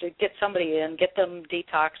sometimes to get somebody in, get them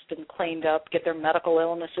detoxed and cleaned up, get their medical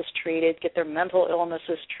illnesses treated, get their mental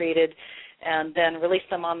illnesses treated, and then release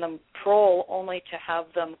them on the parole only to have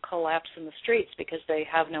them collapse in the streets because they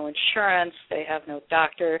have no insurance, they have no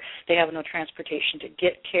doctor, they have no transportation to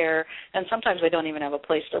get care, and sometimes they don't even have a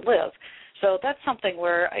place to live. So that's something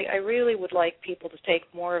where I really would like people to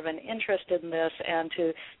take more of an interest in this and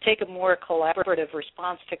to take a more collaborative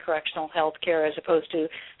response to correctional health care, as opposed to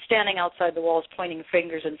standing outside the walls pointing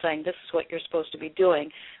fingers and saying, this is what you're supposed to be doing.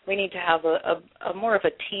 We need to have a more of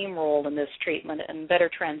a team role in this treatment and better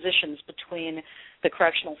transitions between the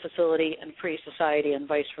correctional facility and free society and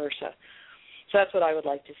vice versa. So that's what I would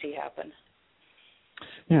like to see happen.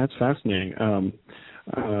 Yeah, it's fascinating.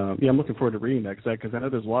 I'm looking forward to reading that because I know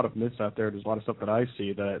there's a lot of myths out there. There's a lot of stuff that I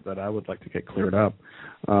see that I would like to get cleared up.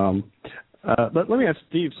 But let me ask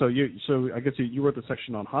Steve. So I guess you wrote the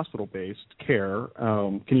section on hospital-based care.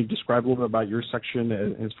 Can you describe a little bit about your section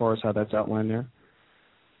as far as how that's outlined there?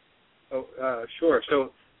 Oh, sure. So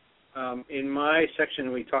in my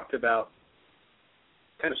section, we talked about,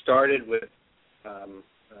 kind of started with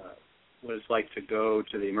what it's like to go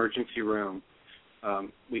to the emergency room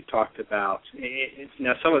we talked about,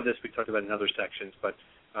 now some of this we talked about in other sections, but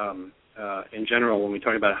in general, when we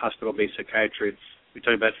talk about hospital-based psychiatry, we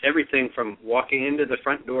talk about everything from walking into the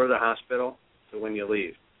front door of the hospital to when you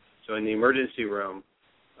leave. So in the emergency room,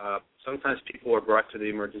 sometimes people are brought to the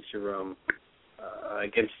emergency room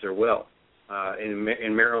against their will.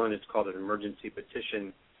 In Maryland, it's called an emergency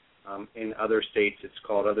petition. In other states, it's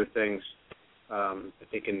called other things. I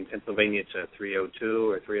think in Pennsylvania, it's a 302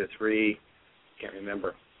 or 303. Can't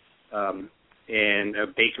remember. And a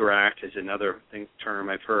Baker Act is another term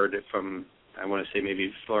I've heard from, I want to say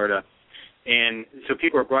maybe Florida. And so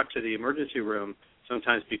people are brought to the emergency room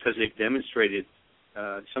sometimes because they've demonstrated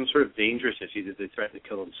some sort of dangerousness. Either they threaten to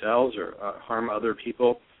kill themselves or harm other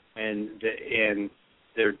people, and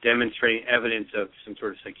they're demonstrating evidence of some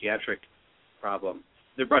sort of psychiatric problem.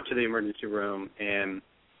 They're brought to the emergency room, and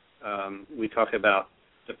we talk about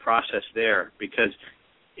the process there because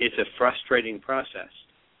it's a frustrating process.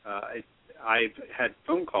 I've had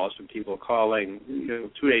phone calls from people calling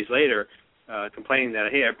 2 days later complaining that,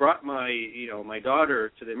 hey, I brought my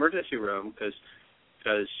daughter to the emergency room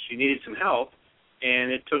because she needed some help,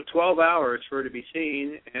 and it took 12 hours for her to be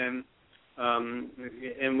seen, and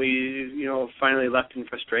we finally left in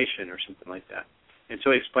frustration or something like that. And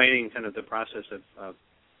so explaining kind of the process of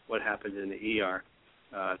what happened in the ER,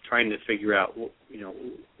 trying to figure out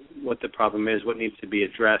what the problem is, what needs to be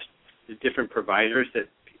addressed, the different providers that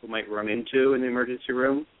people might run into in the emergency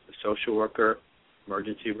room, the social worker,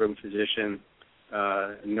 emergency room physician,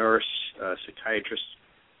 nurse, psychiatrist,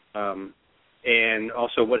 and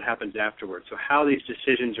also what happens afterwards. So how these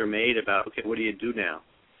decisions are made about, okay, what do you do now?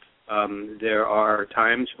 There are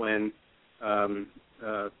times when,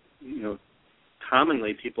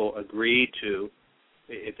 commonly people agree to,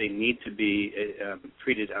 if they need to be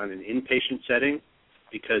treated on an inpatient setting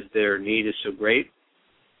because their need is so great.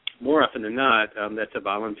 More often than not, that's a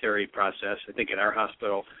voluntary process. I think at our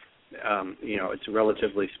hospital, it's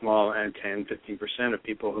relatively small, and 10-15% of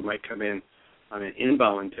people who might come in on an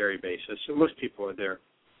involuntary basis. So most people are there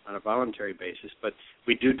on a voluntary basis. But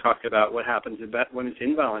we do talk about what happens when it's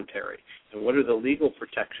involuntary and what are the legal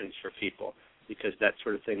protections for people, because that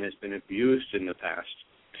sort of thing has been abused in the past.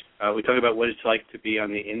 We talk about what it's like to be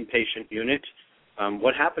on the inpatient unit.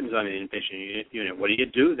 What happens on an inpatient unit? What do you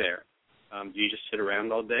do there? Do you just sit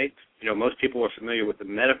around all day? Most people are familiar with the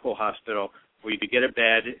medical hospital where you get a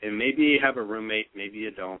bed and maybe you have a roommate, maybe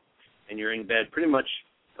you don't, and you're in bed pretty much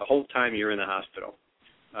the whole time you're in the hospital.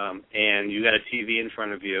 And you got a TV in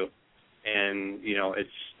front of you, and it's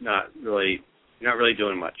not really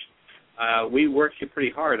doing much. We work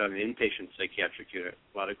pretty hard on an inpatient psychiatric unit.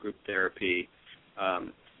 A lot of group therapy,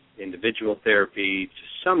 individual therapy to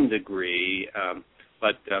some degree,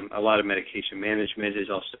 but a lot of medication management is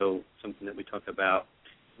also something that we talk about.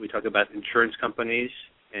 We talk about insurance companies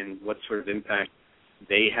and what sort of impact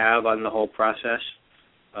they have on the whole process.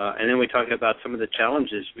 And then we talk about some of the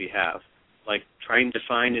challenges we have, like trying to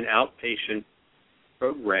find an outpatient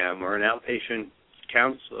program or an outpatient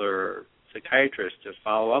counselor or psychiatrist to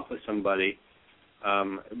follow up with somebody,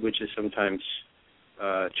 which is sometimes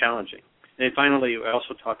challenging. And then finally, we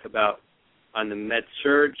also talk about on the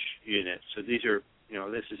med-surg unit. So these are,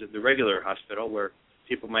 this is at the regular hospital where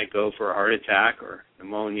people might go for a heart attack or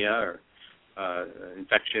pneumonia or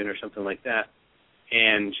infection or something like that.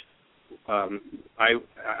 And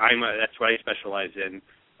that's what I specialize in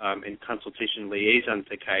consultation liaison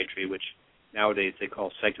psychiatry, which nowadays they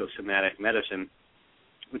call psychosomatic medicine,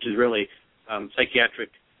 which is really psychiatric,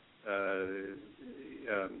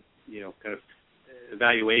 kind of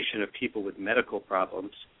evaluation of people with medical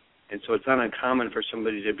problems. And so it's not uncommon for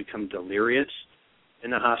somebody to become delirious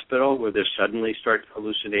in the hospital, where they suddenly start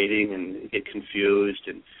hallucinating and get confused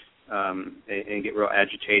and get real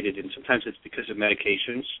agitated. And sometimes it's because of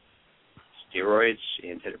medications, steroids,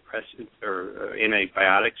 antidepressants, or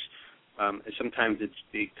antibiotics. And sometimes it's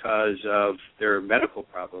because of their medical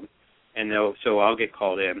problem. And so I'll get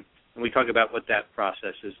called in, and we talk about what that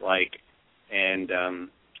process is like, and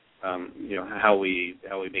how we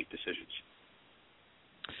make decisions.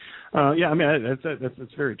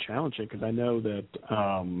 That's very challenging, because I know that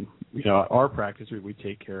our practice, we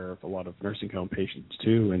take care of a lot of nursing home patients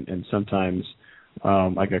too, and sometimes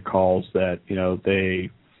I get calls that they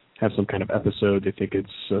have some kind of episode. They think it's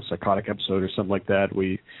a psychotic episode or something like that.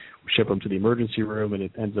 We ship them to the emergency room, and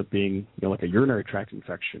it ends up being like a urinary tract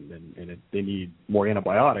infection, and they need more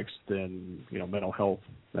antibiotics than mental health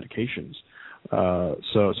medications.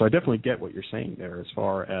 So I definitely get what you're saying there as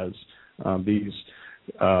far as these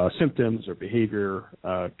symptoms or behavior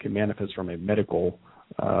can manifest from a medical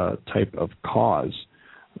type of cause.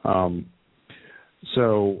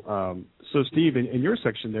 So Steve, in your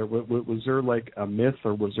section there, was there like a myth,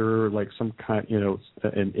 or was there like some kind,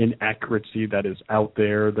 an inaccuracy that is out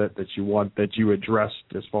there that you addressed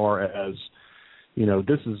as far as,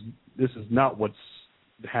 this is not what's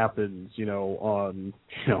happens, on,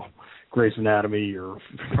 Grey's Anatomy or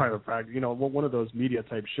Private Practice, one of those media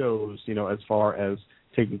type shows, as far as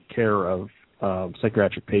taking care of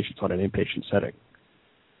psychiatric patients on an inpatient setting?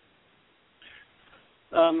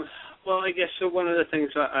 Well, I guess so. One of the things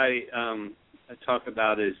I talk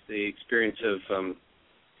about is the experience of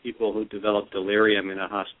people who develop delirium in a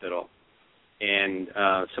hospital, and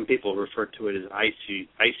some people refer to it as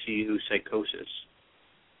ICU psychosis,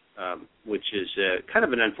 which is kind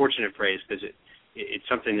of an unfortunate phrase because it's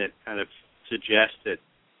something that kind of suggests that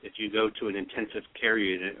if you go to an intensive care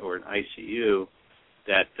unit or an ICU,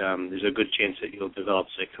 that there's a good chance that you'll develop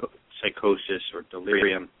psychosis or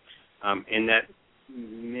delirium, and that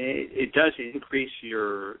it does increase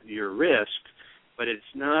your risk, but it's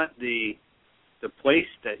not the place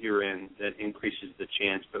that you're in that increases the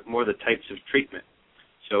chance, but more the types of treatment.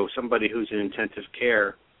 So somebody who's in intensive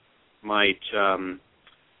care might, the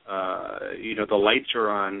lights are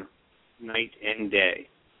on night and day,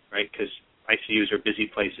 right? Because ICUs are busy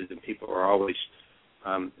places and people are always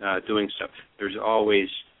doing stuff. There's always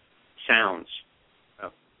sounds,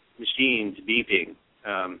 machines beeping,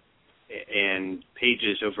 and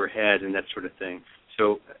pages overhead and that sort of thing.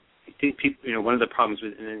 So I think people, one of the problems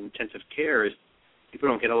with intensive care is people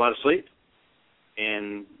don't get a lot of sleep.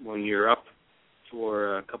 And when you're up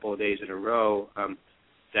for a couple of days in a row,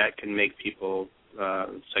 that can make people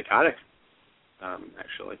psychotic,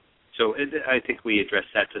 actually. So I think we address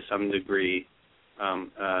that to some degree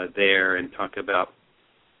there and talk about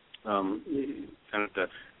kind of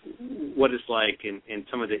what it's like and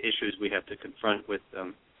some of the issues we have to confront with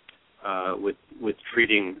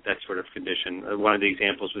treating that sort of condition. One of the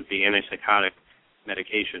examples would be antipsychotic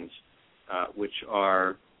medications, which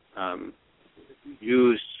are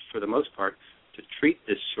used for the most part to treat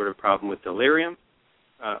this sort of problem with delirium.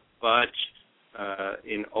 But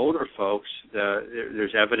in older folks,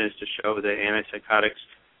 there's evidence to show that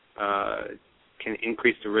antipsychotics can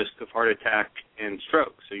increase the risk of heart attack and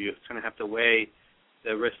stroke. So you kind of have to weigh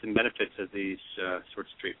the risks and benefits of these sorts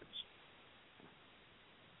of treatments.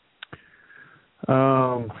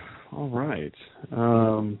 All right.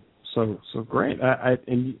 So great.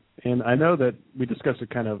 And I know that we discussed it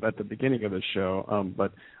kind of at the beginning of the show,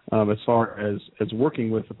 but as far as working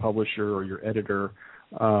with the publisher or your editor,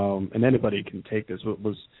 and anybody can take this,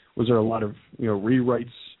 was there a lot of rewrites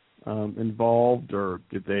involved, or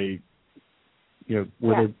did they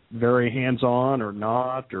were they very hands-on or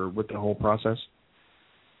not, or with the whole process?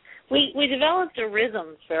 We developed a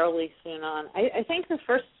rhythm fairly soon on. I think the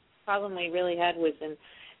first problem we really had was in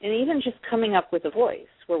even just coming up with a voice.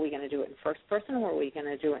 Were we going to do it in first person? Were we going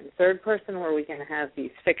to do it in third person? Were we going to have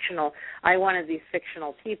these fictional? I wanted these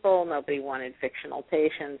fictional people. Nobody wanted fictional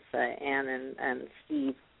patients. Anne and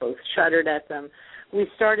Steve both shuddered at them. We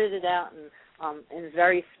started it out in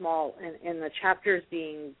very small, in the chapters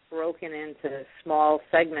being broken into small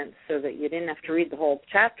segments so that you didn't have to read the whole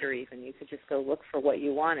chapter even. You could just go look for what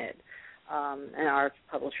you wanted. And our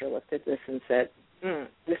publisher looked at this and said,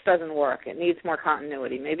 this doesn't work. It needs more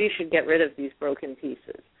continuity. Maybe you should get rid of these broken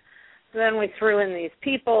pieces. So then we threw in these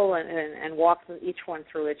people and walked each one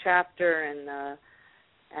through a chapter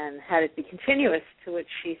and had it be continuous, to which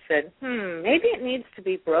she said, maybe it needs to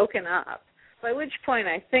be broken up. By which point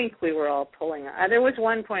I think we were all pulling. There was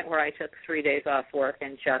one point where I took 3 days off work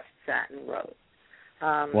and just sat and wrote.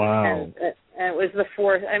 Wow. And it was the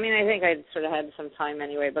fourth. I mean, I think I sort of had some time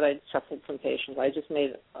anyway, but I shuffled some patients. I just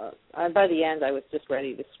made, by the end, I was just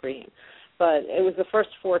ready to scream. But it was the first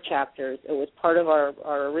 4 chapters. It was part of our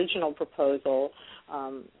original proposal.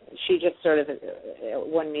 She just sort of, at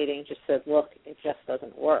one meeting, just said, look, it just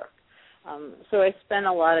doesn't work. So I spent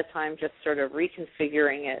a lot of time just sort of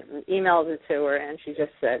reconfiguring it, emailed it to her, and she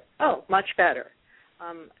just said, oh, much better.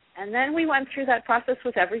 And then we went through that process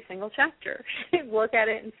with every single chapter. She'd look at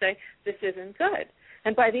it and say, this isn't good.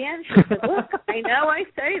 And by the end, she said, look, I know I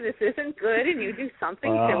say this isn't good, and you do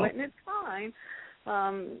something to it, and it's fine.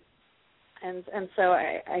 And so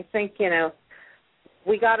I think,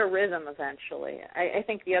 we got a rhythm eventually. I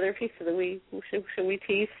think the other piece of should we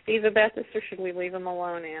tease Steve about this, or should we leave him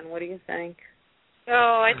alone, Anne? What do you think?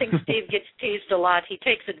 Oh, I think Steve gets teased a lot. He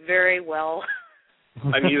takes it very well.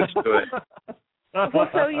 I'm used to it. Well,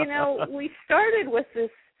 so, we started with this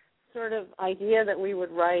sort of idea that we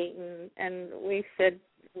would write, and we said,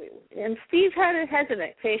 and Steve had a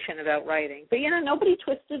hesitation about writing, but, nobody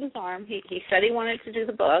twisted his arm. He said he wanted to do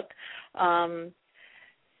the book.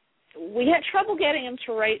 we had trouble getting him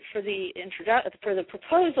to write for the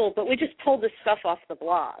proposal, but we just pulled this stuff off the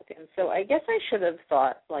blog. And so I guess I should have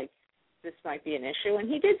thought, like, this might be an issue. And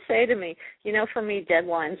he did say to me, for me,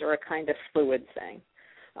 deadlines are a kind of fluid thing.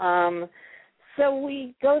 So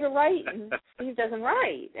we go to write, and Steve doesn't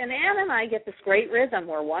write. And Ann and I get this great rhythm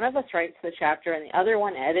where one of us writes the chapter and the other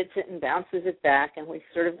one edits it and bounces it back, and we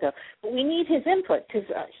sort of go. But we need his input because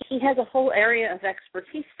he has a whole area of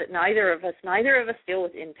expertise that neither of us deal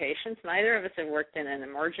with inpatients. Neither of us have worked in an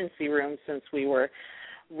emergency room since we were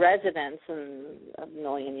residents a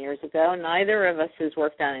million years ago. Neither of us has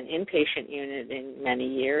worked on an inpatient unit in many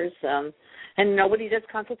years, and nobody does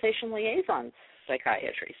consultation liaisons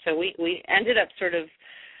psychiatry. So we ended up sort of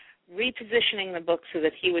repositioning the book so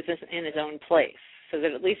that he was in his own place, so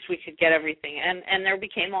that at least we could get everything. And there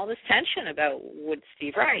became all this tension about would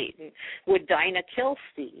Steve write, and would Dinah kill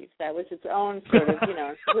Steve? That was its own sort of,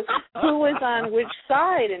 who was on which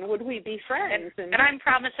side, and would we be friends? And I'm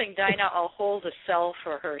promising Dinah I'll hold a cell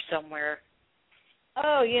for her somewhere.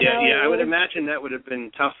 Oh, I would imagine that would have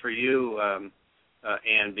been tough for you,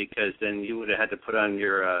 Anne, because then you would have had to put on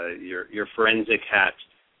your forensic hat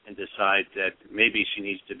and decide that maybe she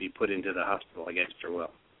needs to be put into the hospital against her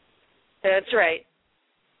will. That's right.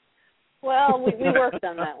 Well, we worked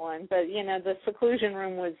on that one, but the seclusion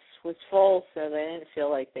room was full, so they didn't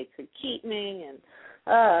feel like they could keep me, and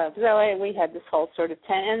so we had this whole sort of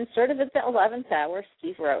and sort of at the 11th hour,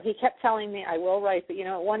 Steve wrote. He kept telling me I will write, but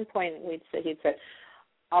at one point he'd said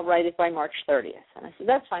I'll write it by March 30th, and I said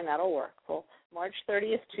that's fine, that'll work. Well, March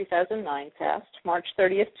 30th, 2009 passed. March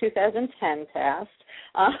 30th, 2010 passed.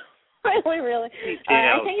 Really.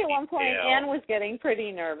 I think at one point Anne was getting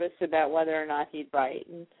pretty nervous about whether or not he'd write,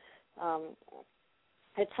 and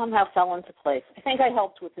it somehow fell into place. I think I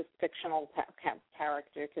helped with his fictional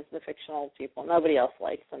character because the fictional people, nobody else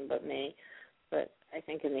likes them but me. But I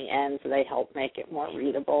think in the end they helped make it more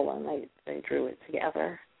readable, and they drew it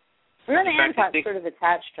together. And then Anne got sort of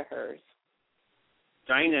attached to hers.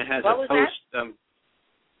 Dinah has a post.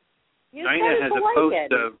 Dinah has a post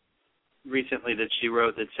recently that she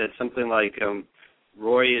wrote that said something like,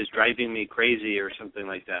 "Roy is driving me crazy" or something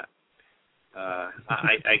like that.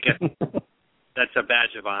 I guess that's a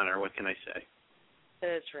badge of honor. What can I say?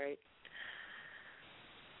 That's right.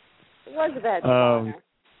 It was a badge of honor.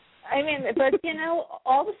 I mean, but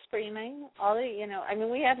all the screaming,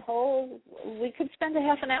 we could spend a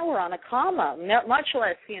half an hour on a comma, much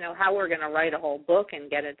less, how we're going to write a whole book and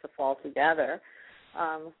get it to fall together.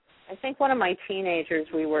 I think one of my teenagers,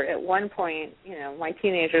 we were at one point, my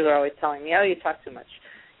teenagers are always telling me, oh, you talk too much,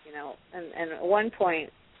 and at one point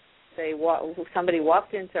somebody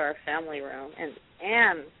walked into our family room, and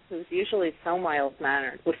Anne, who's usually so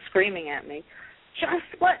mild-mannered, was screaming at me,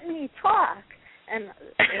 just let me talk. And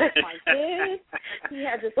my kid, he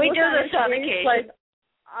had this. We do this on occasion. Like,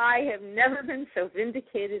 I have never been so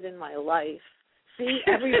vindicated in my life. See,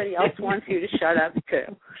 everybody else wants you to shut up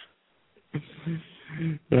too.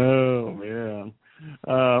 Oh man,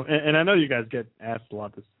 and I know you guys get asked a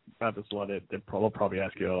lot about this a lot. They'll probably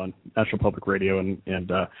ask you on National Public Radio,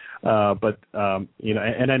 but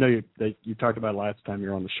and I know that you talked about it last time you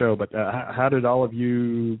were on the show. But how did all of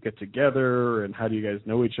you get together, and how do you guys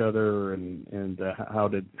know each other, and how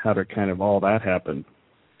did kind of all that happen?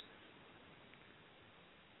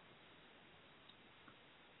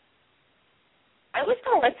 I was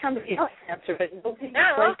going to let somebody else answer, but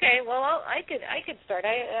okay. Well, I could start.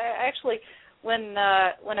 I actually. When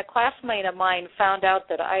a classmate of mine found out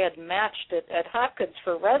that I had matched at Hopkins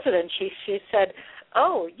for residency, she said,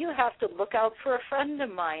 "Oh, you have to look out for a friend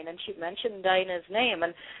of mine," and she mentioned Dinah's name.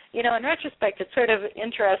 And in retrospect, it's sort of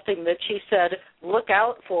interesting that she said, "Look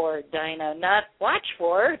out for Dinah," not watch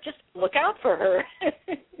for her, just look out for her.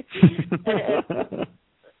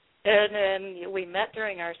 and we met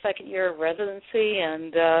during our second year of residency,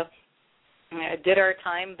 and did our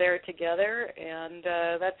time there together, and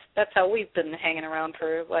that's how we've been hanging around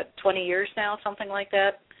for 20 years now, something like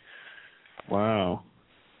that. Wow.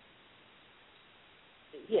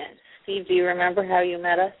 Yes, Steve, do you remember how you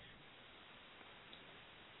met us?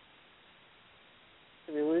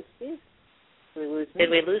 Did we lose Steve? Did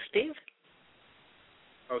we lose Steve?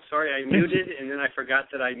 Oh, sorry, I muted, and then I forgot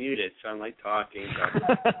that I muted, so I'm like talking.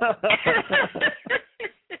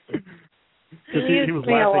 He was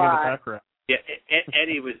laughing in the background. Yeah,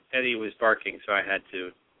 Eddie was barking, so I had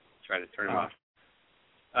to try to turn him off.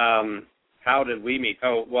 How did we meet?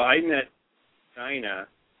 Oh, well, I met Dinah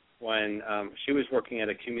when she was working at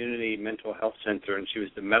a community mental health center, and she was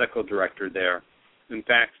the medical director there. In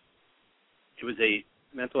fact, it was a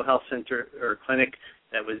mental health center or clinic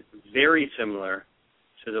that was very similar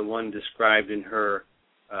to the one described in her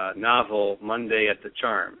novel, Monday at the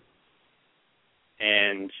Charm.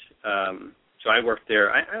 And so I worked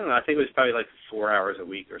there, I don't know, I think it was probably like 4 hours a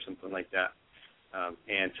week or something like that.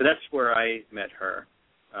 And so that's where I met her.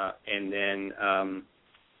 And then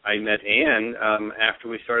I met Ann after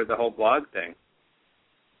we started the whole blog thing.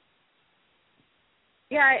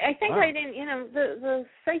 Yeah, I think I didn't, the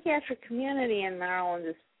psychiatric community in Maryland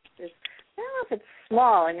is, I don't know if it's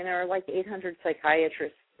small. I mean, there are like 800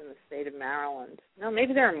 psychiatrists in the state of Maryland. No,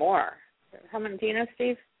 maybe there are more. How many, do you know,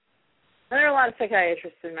 Steve? There are a lot of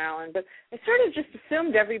psychiatrists in Maryland, but I sort of just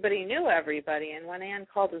assumed everybody knew everybody. And when Ann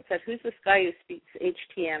called and said, "Who's this guy who speaks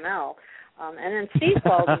HTML?" And then Steve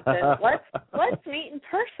called and said, "Let's meet in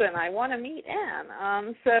person. I want to meet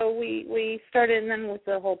Ann." So we started, and then with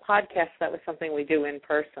the whole podcast, that was something we do in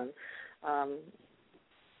person.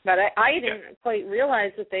 But I didn't quite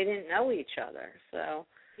realize that they didn't know each other. So.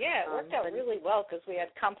 Yeah, it worked out really well because we had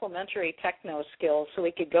complementary techno skills, so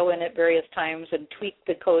we could go in at various times and tweak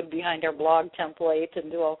the code behind our blog template and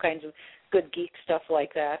do all kinds of good geek stuff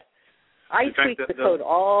like that. I tweak the code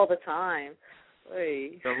all the time.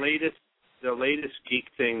 Oy. The latest geek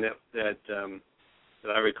thing that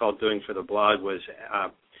I recall doing for the blog was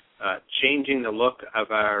changing the look of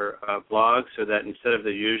our blog so that instead of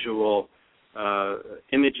the usual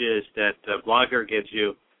images that Blogger gives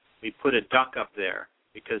you, we put a duck up there.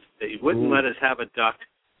 Because they wouldn't let us have a duck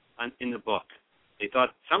in the book. They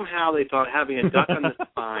thought having a duck on the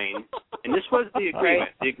spine, and this was the agreement.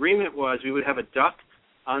 Right. The agreement was we would have a duck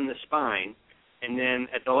on the spine, and then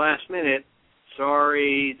at the last minute,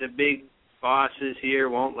 sorry, the big bosses here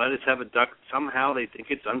won't let us have a duck. Somehow they think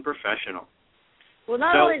it's unprofessional. Well,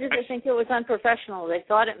 not only did they think it was unprofessional, they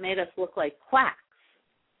thought it made us look like quacks.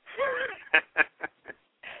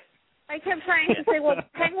 I kept trying to say, well,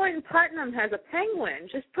 Penguin Putnam has a penguin.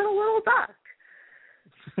 Just put a little duck.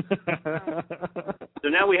 So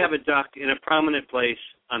now we have a duck in a prominent place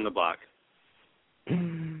on the blog.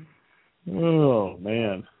 Oh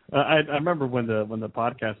man, I remember when the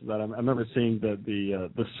podcast was out. I remember seeing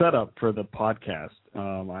the setup for the podcast.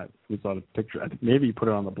 We saw the picture. I think maybe you put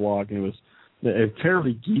it on the blog, and it was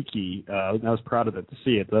fairly geeky. I was proud of it to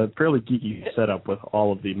see it. A fairly geeky setup with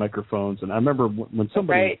all of the microphones. And I remember when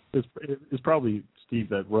somebody, it was probably Steve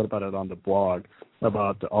that wrote about it on the blog,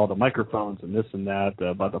 about all the microphones and this and that,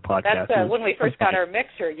 about the podcast. That's when we first got our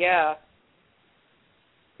mixer, yeah.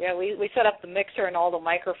 Yeah, we set up the mixer and all the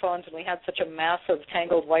microphones, and we had such a mass of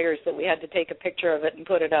tangled wires that we had to take a picture of it and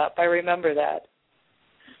put it up. I remember that.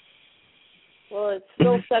 Well, it's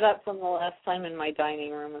still set up from the last time in my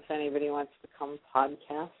dining room if anybody wants to come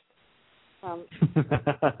podcast.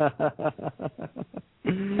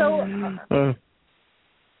 So,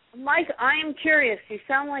 Mike, I am curious. You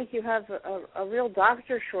sound like you have a real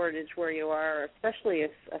doctor shortage where you are, especially a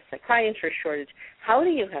psychiatrist shortage. How do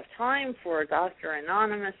you have time for Dr.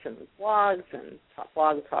 Anonymous and blogs and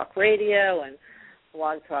Blog Talk Radio and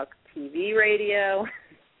Blog Talk TV radio?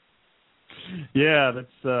 Yeah,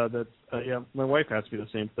 that's yeah. My wife asks me the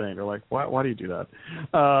same thing. They're like, "Why do you do that?"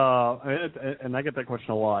 And I get that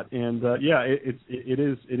question a lot. And yeah, it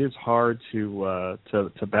is hard to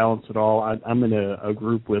balance it all. I'm in a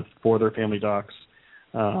group with 4 other family docs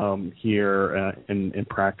here in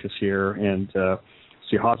practice here, and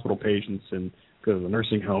see hospital patients and go to the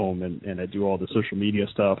nursing home, and I do all the social media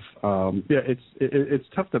stuff. Yeah, it's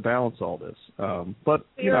tough to balance all this. But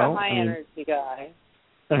you're a high energy guy.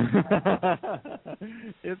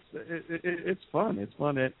 It's fun. It's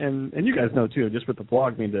fun, and you guys know too. Just with the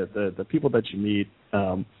blog, I mean, the people that you meet,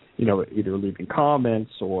 either leaving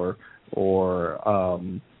comments or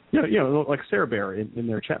like Sarah Bear in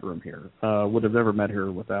their chat room here, would have never met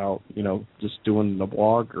her without just doing the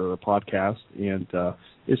blog or a podcast, and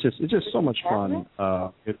it's just so much fun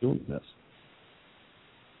doing this.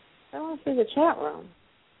 I want to see the chat room.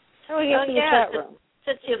 Oh yeah, the chat room.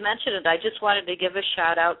 Since you mentioned it, I just wanted to give a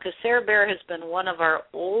shout-out because Sarah Bear has been one of our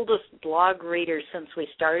oldest blog readers since we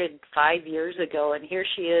started 5 years ago, and here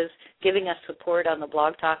she is giving us support on the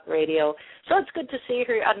Blog Talk Radio. So it's good to see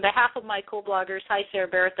her. On behalf of my co-bloggers, hi, Sarah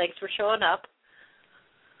Bear. Thanks for showing up.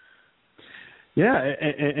 Yeah,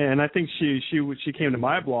 and I think she came to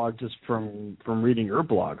my blog just from reading her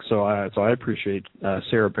blog. So I appreciate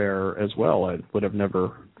Sarah Bear as well. I would have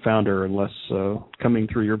never found her unless coming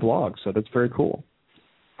through your blog. So that's very cool.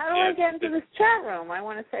 How do I get into this chat room? I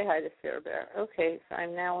want to say hi to Sarah Bear. Okay, so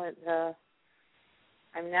I'm now on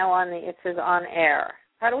the. It says on air.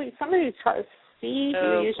 How do we? Somebody see.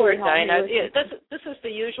 Poor Dinah. This is the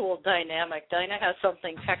usual dynamic. Dinah has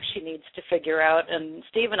something tech she needs to figure out, and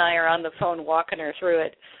Steve and I are on the phone walking her through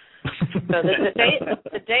it. So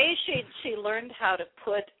the day she learned how to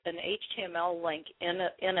put an HTML link in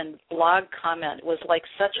a blog comment was like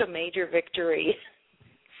such a major victory.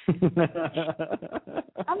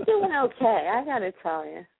 I'm doing okay, I got to tell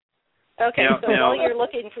you. Okay,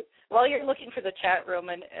 while you're looking for the chat room,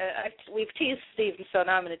 and we've teased Steve, so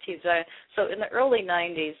now I'm going to tease Dinah. So in the early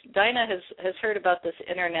 90s, Dinah has heard about this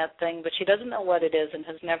internet thing, but she doesn't know what it is and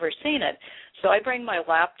has never seen it. So I bring my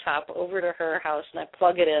laptop over to her house and I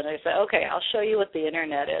plug it in. I say, okay, I'll show you what the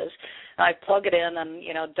internet is. And I plug it in and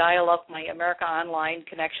dial up my America Online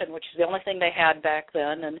connection, which is the only thing they had back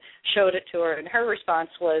then, and showed it to her. And her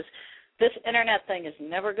response was, "This internet thing is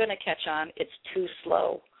never going to catch on. It's too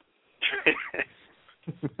slow."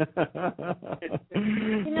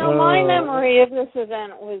 My memory of this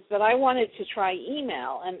event was that I wanted to try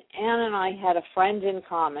email, and Ann and I had a friend in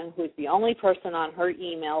common who's the only person on her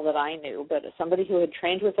email that I knew, but somebody who had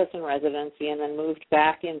trained with us in residency and then moved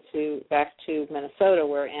back to Minnesota,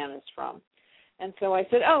 where Ann is from. And so I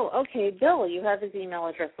said, "Oh, okay, Bill, you have his email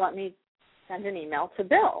address. Let me send an email to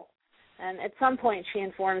Bill." And at some point she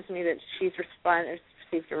informs me that she's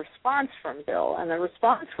received a response from Bill, and the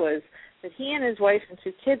response was that he and his wife and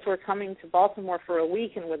 2 kids were coming to Baltimore for a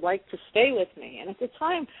week and would like to stay with me. And at the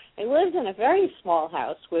time, I lived in a very small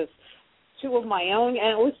house with 2 of my own,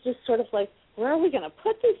 and it was just sort of like, where are we going to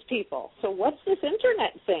put these people? So what's this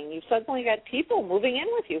internet thing? You've suddenly got people moving in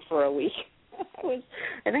with you for a week.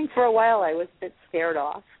 I think for a while I was a bit scared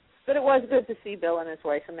off. But it was good to see Bill and his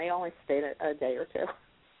wife, and they only stayed a day or 2.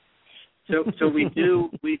 So we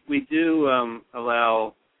do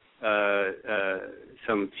allow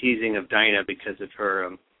some teasing of Dinah because of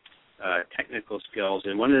her technical skills,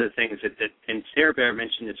 and one of the things that and Sarah Bear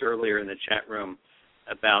mentioned this earlier in the chat room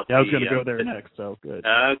about I was going to go there next, so good.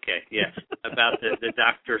 Okay, yeah, about the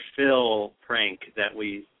Dr. Phil prank that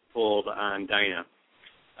we pulled on Dinah.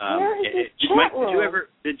 Where is this Mike, chat room?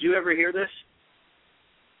 did you ever hear this,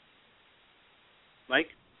 Mike?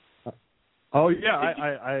 Oh yeah,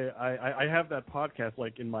 I have that podcast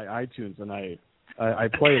like in my iTunes, and I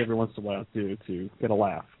play it every once in a while to get a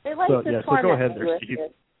laugh. They like so to go ahead there,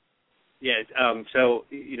 Steve. Yeah. So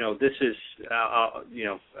this is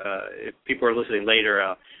if people are listening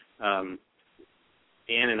later, Ann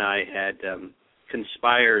and I had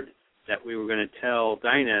conspired that we were going to tell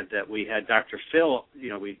Dinah that we had Dr. Phil.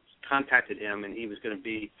 We contacted him, and he was going to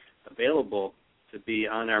be available to be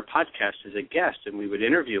on our podcast as a guest, and we would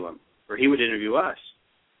interview him, or he would interview us.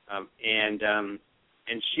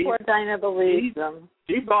 And she, poor Dinah believes them.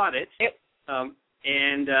 She bought it. Yep.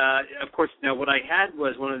 And of course, now what I had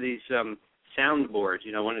was one of these soundboards,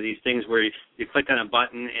 one of these things where you click on a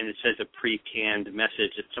button and it says a pre-canned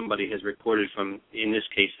message that somebody has recorded from, in this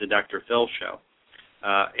case, the Dr. Phil show.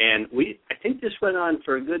 And I think this went on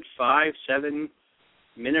for a good 5-7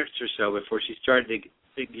 minutes or so before she started to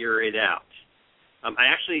figure it out. I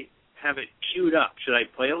actually have it queued up. Should I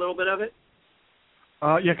play a little bit of it?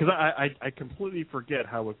 Yeah, because I completely forget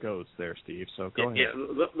how it goes there, Steve. So go ahead. Yeah,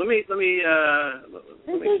 let me.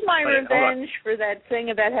 This is my revenge for that thing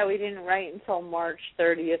about how we didn't write until March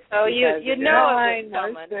 30th. Oh, you know it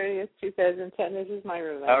was March 30th, 2010. This is my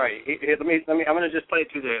revenge. All right, here, let me. I'm going to just play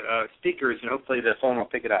it through the speakers, and hopefully the phone will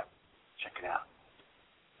pick it up. Check it out.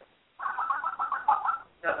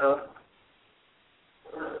 Uh-oh.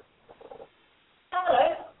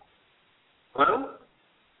 Hello.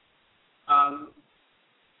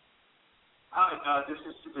 Hi, is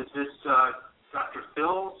this Dr.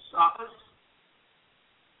 Phil's office?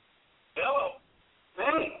 Hello.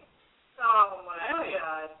 Hey. Oh my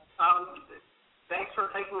God. Thanks for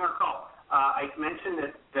taking our call. I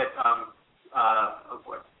mentioned that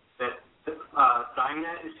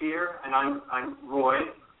Dinah is here, and I'm Roy,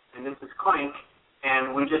 and this is Clink,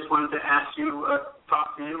 and we just wanted to ask you,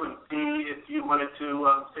 talk to you, and see if you wanted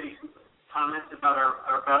to say some comments about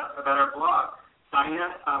our blog.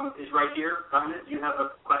 Dinah is right here. Dinah, do you have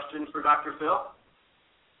a question for Dr. Phil?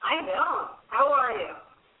 I know. How are you?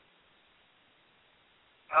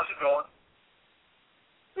 How's it going?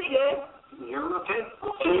 Pretty good. Can you hear me okay?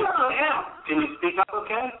 Yeah. Can you speak up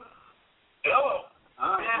okay? Hello.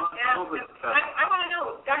 All right. I want to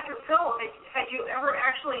know, Dr. Phil, had you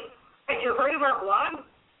heard of our blog?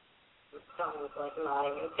 It sounds like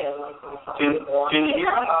mine. Okay, like my phone. Can you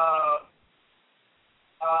hear me?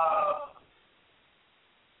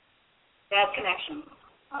 Bad connection.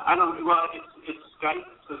 I don't. Well, it's Skype,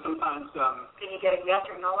 so sometimes. Can you get a yes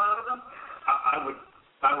or no out of them? I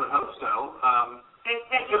would hope so.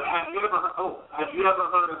 Have you ever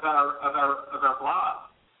heard of our blog?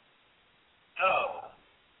 No.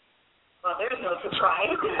 Well, there's no surprise.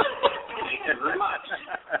 Thank you very much.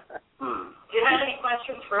 Do you have any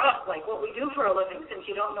questions for us? for a living since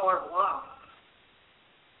you don't know our blog?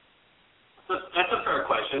 That's a fair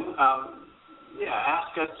question.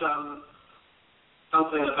 Ask us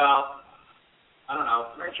something about, I don't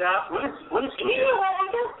know. Our job? What is you know what? I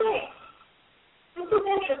gotta say, this is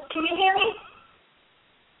interesting. Can you hear me?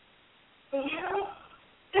 Can you hear me?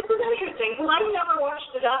 This is interesting because I've never watched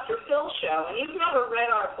the Dr. Phil show, and you've never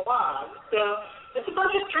read our blog, so it's a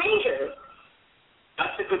bunch of strangers.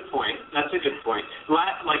 That's a good point.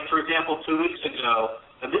 Like, for example, 2 weeks ago,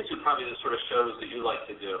 and this is probably the sort of shows that you like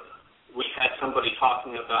to do, we had somebody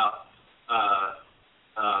talking about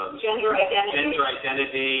gender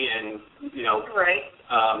identity and, right.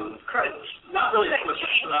 Not really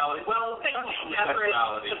sexuality. Well,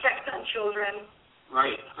 sexuality. Effects on children.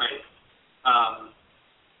 Right.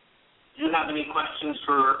 Do you have any questions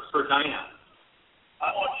for Dinah? I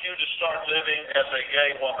want you to start living as a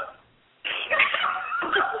gay woman.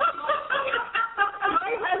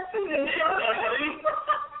 My husband and children.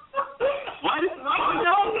 What? My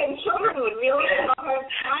husband and children would really have a hard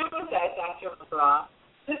time with that, Dr. McGraw.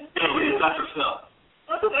 Dr. Phil.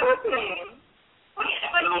 What's his name? Oh,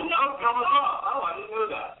 I didn't know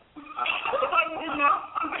that. I didn't know.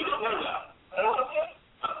 I didn't know that.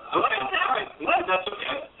 Okay, all right. That's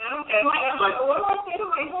okay. Okay. What do I say to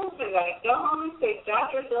my husband? I go home and say,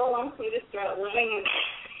 Dr. Phil wants me to start living in...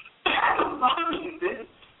 I want you to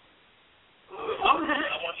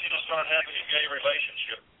start having a gay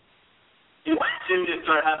relationship. You want him to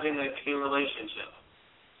start having a gay relationship?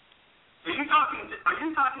 Are you talking to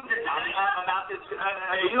Dinah about this?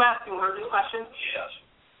 Are you asking her this question? Yes.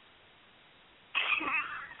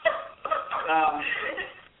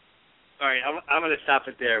 All right, I'm going to stop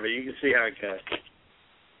it there, but you can see how it goes.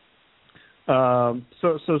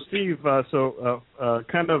 So Steve,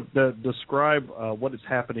 kind of describe what is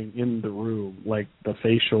happening in the room, like the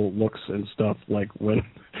facial looks and stuff, like when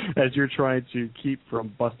as you're trying to keep from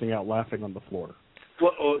busting out laughing on the floor.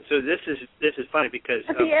 Well, so this is funny because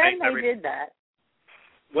at the end they did that.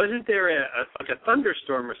 Wasn't there a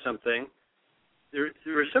thunderstorm or something? There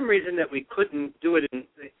was some reason that we couldn't do it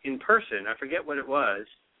in person. I forget what it was,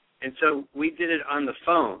 and so we did it on the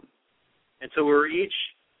phone. And so we were each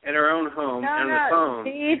at our own home on the phone.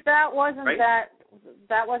 Steve, that wasn't right?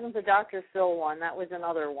 that wasn't the Dr. Phil one. That was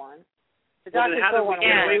another one. The Well, Dr. how Phil did we one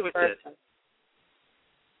get away was with in person. this?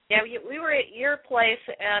 Yeah, we were at your place,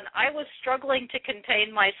 and I was struggling to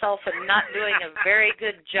contain myself and not doing a very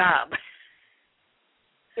good job.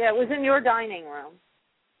 Yeah, it was in your dining room.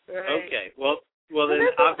 Right. Okay, well then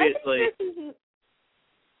obviously.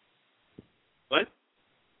 What?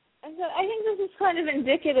 I think this is kind of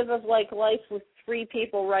indicative of like life with 3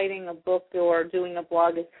 people writing a book or doing a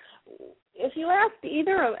blog. If you ask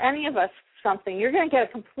any of us something, you're going to get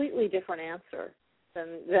a completely different answer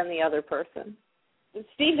than the other person.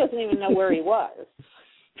 Steve doesn't even know where he was.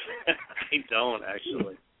 I don't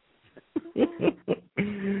actually.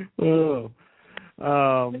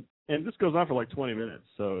 And this goes on for like 20 minutes,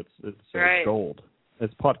 so it's right. gold.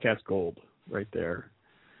 It's podcast gold right there.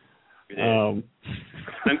 It is.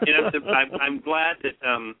 I'm glad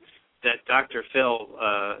that Dr. Phil,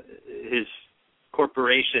 his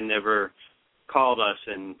corporation, never called us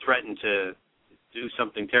and threatened to do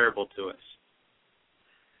something terrible to us.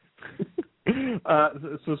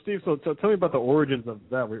 So Steve, tell me about the origins of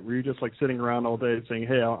that. Were you just like sitting around all day saying,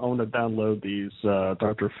 "Hey, I want to download these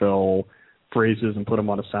Dr. Phil phrases and put them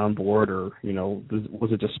on a soundboard," or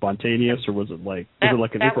was it just spontaneous, or was it like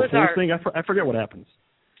an April Fool's thing? I forget what happens.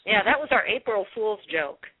 Yeah, that was our April Fool's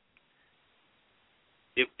joke.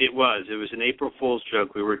 It was an April Fool's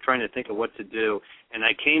joke. We were trying to think of what to do, and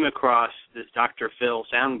I came across this Dr. Phil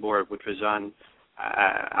soundboard, which was on.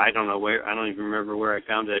 I don't know where. I don't even remember where I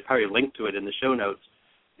found it. I probably linked to it in the show notes.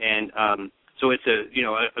 And so it's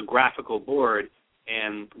a graphical board,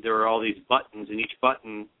 and there are all these buttons, and each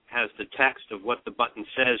button has the text of what the button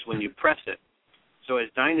says when you press it. So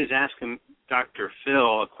as Dinah's asking Dr.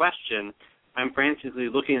 Phil a question, I'm frantically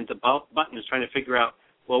looking at the buttons, trying to figure out,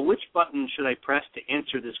 well, which button should I press to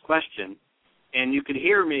answer this question? And you could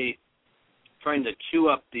hear me trying to cue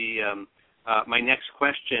up the my next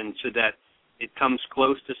question so that it comes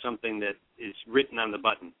close to something that is written on the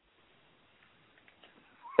button.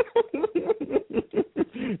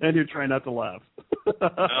 And you're trying not to laugh.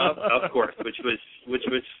 Of course, which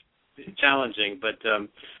was challenging, but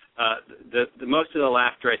the most of the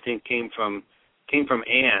laughter I think came from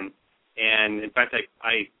Anne, and in fact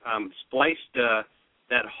I spliced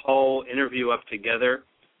that whole interview up together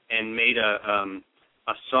and made a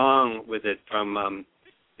song with it from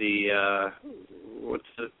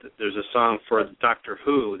there's a song for Doctor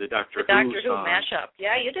Who, the Doctor Who mashup.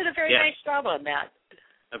 Yeah, you did a very nice job on that.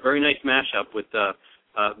 a very nice mashup with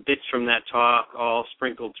bits from that talk all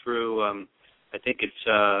sprinkled through. I think it's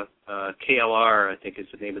KLR. I think is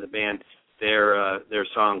the name of the band. Their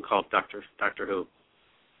song called Doctor Who.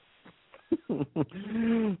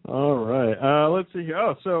 All right. Let's see here.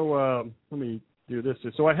 Oh, so let me do this.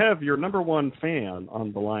 So I have your number one fan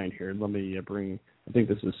on the line here. Let me bring. I think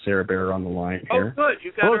this is Sarah Bear on the line here. Oh, good.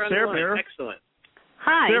 You got her on Sarah the line. Bear. Excellent.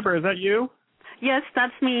 Hi. Sarah Bear, is that you? Yes,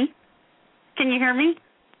 that's me. Can you hear me?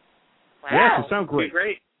 Wow. Yes, you sound great.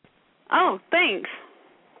 Great. Oh, thanks.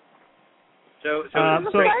 So it's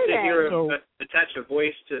great to hear attach a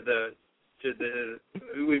voice to the.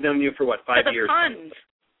 We've known you for what, 5 years? Puns.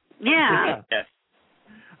 Yeah. Yes.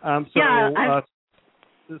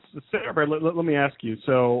 Sarah Bear, let me ask you.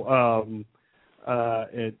 So,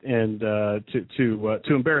 to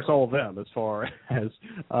embarrass all of them, as far as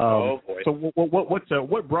oh boy. So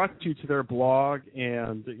what brought you to their blog,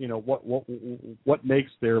 and what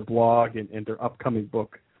makes their blog and their upcoming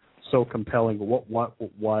book so compelling? Why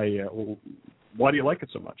do you like it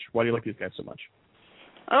so much? Why do you like these guys so much?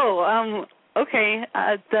 Oh, okay.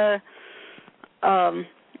 I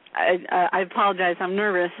apologize. I'm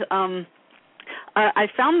nervous. I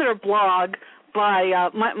found their blog by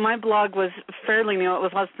my blog was fairly new. It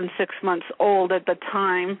was less than 6 months old at the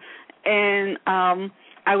time, and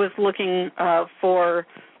I was looking for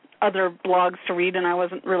other blogs to read, and I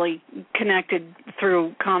wasn't really connected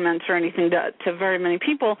through comments or anything to very many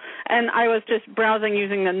people, and I was just browsing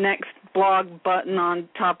using the next blog button on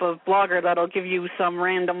top of Blogger that'll give you some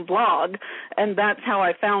random blog, and that's how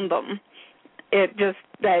I found them.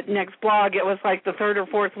 That next blog, it was like the third or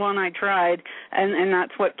fourth one I tried, and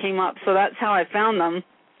that's what came up. So that's how I found them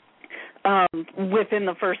within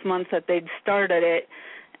the first month that they'd started it.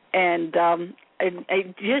 And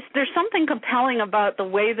there's something compelling about the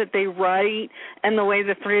way that they write and the way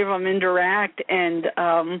the three of them interact. And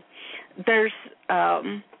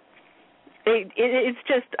it's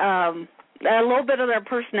just a little bit of their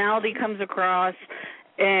personality comes across,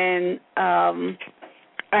 and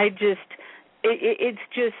it's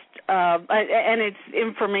just and it's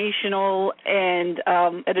informational, and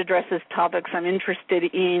it addresses topics I'm interested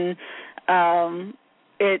in.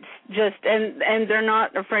 It's just and they're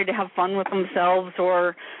not afraid to have fun with themselves,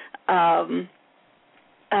 or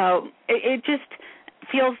it just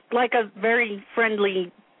feels like a very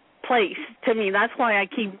friendly place to me. That's why I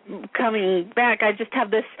keep coming back. I just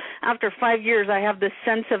have this, after 5 years, I have this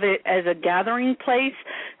sense of it as a gathering place.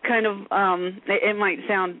 Kind of, it might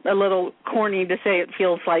sound a little corny to say it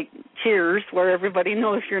feels like Cheers, where everybody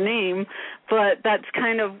knows your name, but that's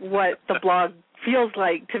kind of what the blog feels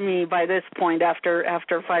like to me by this point after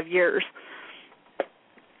 5 years.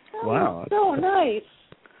 Wow. So nice.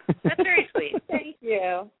 That's very sweet. Thank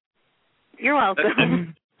you. You're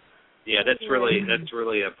welcome. Yeah, that's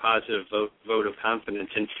really a positive vote of confidence,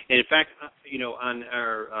 and in fact, on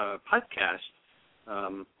our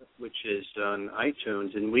podcast, which is on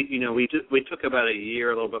iTunes, and we took about a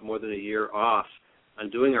little bit more than a year off on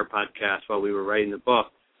doing our podcast while we were writing the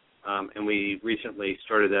book, and we recently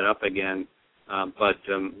started that up again. But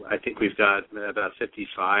I think we've got about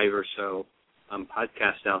 55 or so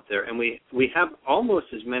podcasts out there, and we have almost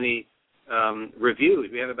as many reviews.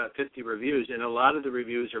 We have about 50 reviews, and a lot of the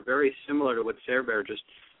reviews are very similar to what Sarah Bear just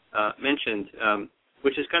mentioned,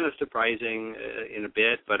 which is kind of surprising in a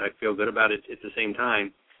bit, but I feel good about it at the same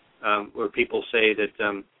time, where people say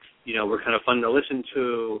that, we're kind of fun to listen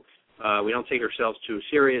to, we don't take ourselves too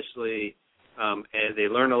seriously, and they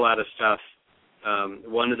learn a lot of stuff.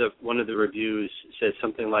 One of the reviews says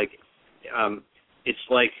something like, it's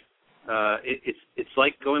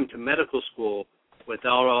like going to medical school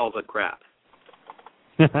without all the crap.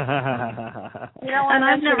 And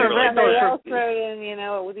I've never read those. They all throw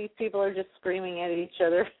in, these people are just screaming at each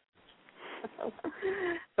other.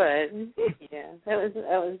 But yeah, that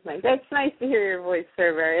was nice. That's nice to hear your voice,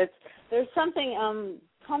 Sarah Bear. There's something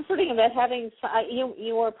comforting about having.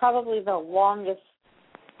 You are probably the longest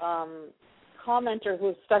commenter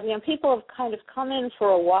who's stuck. People have kind of come in for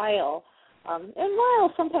a while. And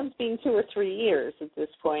while sometimes being 2 or 3 years at this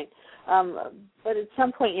point, but at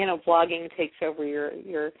some point, blogging takes over your.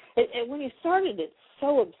 When you started, it's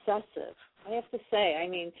so obsessive. I have to say. I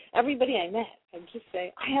mean, everybody I met, I'd just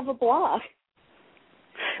say, I have a blog.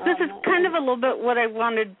 This is kind of a little bit what I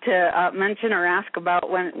wanted to mention or ask about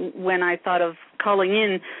when I thought of calling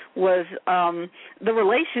in was the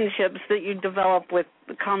relationships that you develop with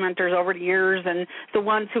the commenters over the years, and the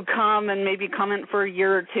ones who come and maybe comment for a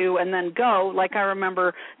year or two and then go. Like I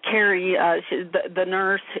remember Carrie, the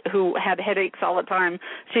nurse who had headaches all the time.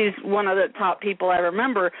 She's one of the top people I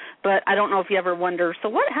remember, but I don't know if you ever wonder, so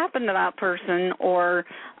what happened to that person, or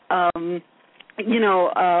how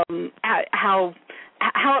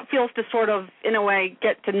it feels to sort of, in a way,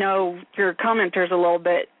 get to know your commenters a little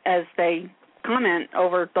bit as they comment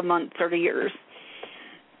over the months or the years.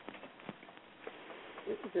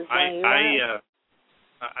 I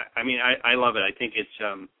love it. I think it's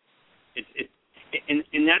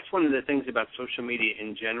and that's one of the things about social media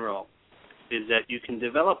in general, is that you can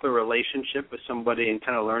develop a relationship with somebody and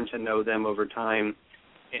kind of learn to know them over time,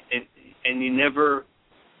 and you never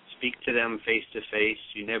speak to them face to face.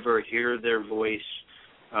 You never hear their voice,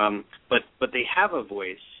 but they have a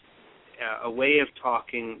voice, a way of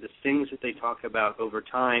talking, the things that they talk about over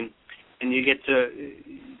time, and you get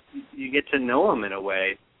to know them in a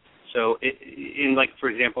way. So, like for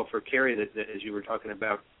example, for Carrie, that as you were talking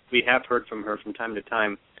about, we have heard from her from time to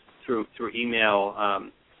time through email,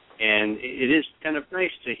 and it is kind of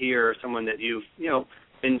nice to hear someone that you've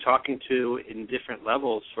been talking to in different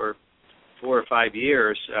levels for 4 or 5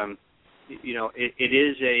 years.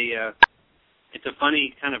 It's a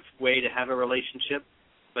funny kind of way to have a relationship,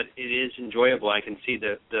 but it is enjoyable. I can see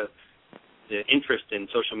the interest in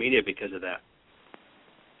social media because of that.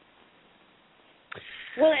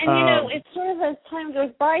 Well, and it's sort of, as time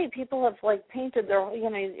goes by, people have painted their,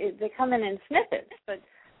 they come in snippets. But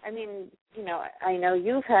I mean, I know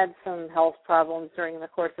you've had some health problems during the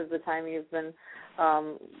course of the time you've been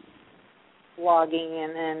blogging,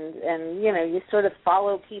 and you sort of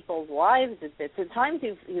follow people's lives a bit. At times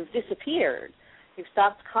you've disappeared. You've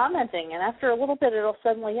stopped commenting, and after a little bit it'll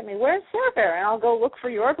suddenly hit me, where's Sarah Bear? And I'll go look for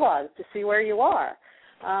your blog to see where you are.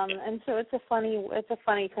 And so it's a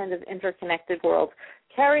funny kind of interconnected world.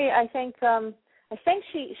 Carrie, I think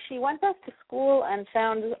she went back to school and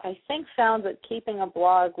found that keeping a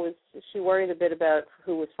blog she worried a bit about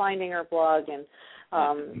who was finding her blog, and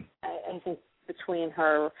I think between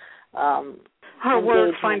her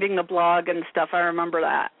work finding the blog and stuff, I remember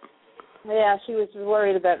that. Yeah, she was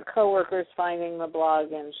worried about coworkers finding the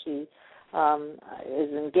blog, and she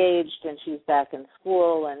is engaged, and she's back in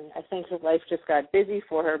school, and I think her life just got busy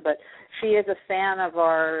for her. But she is a fan of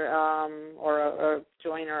our or a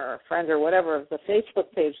joiner or a friend or whatever of the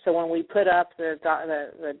Facebook page. So when we put up the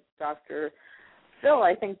Dr. Phil,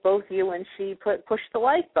 I think both you and she pushed the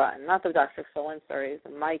like button. Not the Dr. Phil, I'm sorry,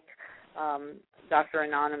 the Mike, Dr.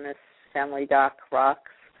 Anonymous, Family Doc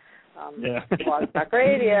Rocks. Blog Talk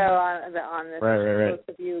Radio on this. Right. Both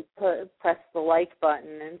of you press the like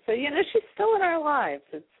button, and so she's still in our lives.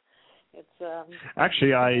 It's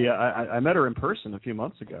actually I met her in person a few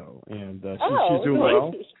months ago, and she's doing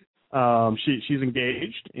really? well. She's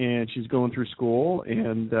engaged, and she's going through school,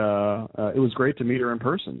 and it was great to meet her in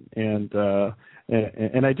person.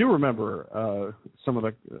 And I do remember some of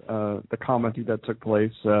the commenting that took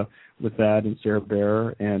place with that and Sarah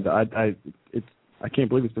Bear, and I can't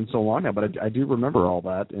believe it's been so long now, but I do remember all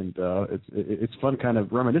that, and it's fun kind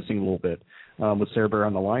of reminiscing a little bit with Sarah Bear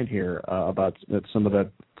on the line here about some of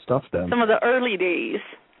that stuff then. Some of the early days.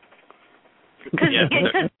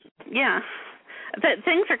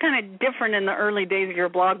 Things are kind of different in the early days of your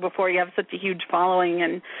blog before you have such a huge following.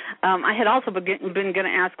 And I had also been going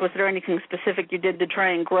to ask, was there anything specific you did to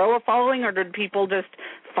try and grow a following, or did people just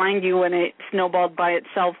find you and it snowballed by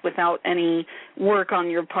itself without any work on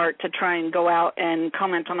your part to try and go out and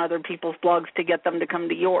comment on other people's blogs to get them to come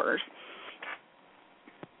to yours?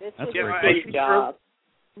 It's a great job.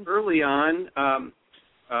 Early on,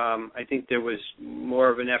 I think there was more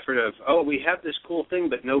of an effort of, we have this cool thing,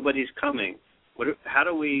 but nobody's coming. How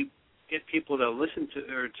do we get people to listen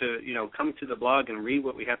to, or to come to the blog and read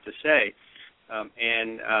what we have to say?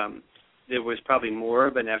 And there was probably more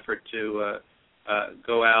of an effort to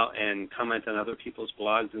go out and comment on other people's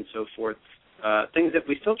blogs and so forth. Things that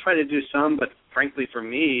we still try to do some, but frankly for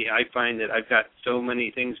me, I find that I've got so many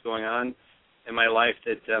things going on in my life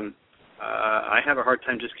that I have a hard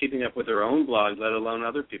time just keeping up with their own blog, let alone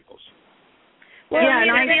other people's. Well, the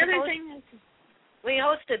other thing is, we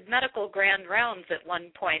hosted medical grand rounds at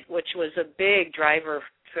one point, which was a big driver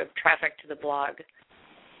for traffic to the blog.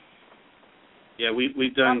 Yeah,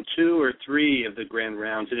 we've done 2 or 3 of the grand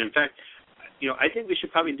rounds, and in fact, I think we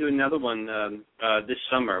should probably do another one this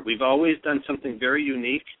summer. We've always done something very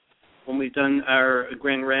unique when we've done our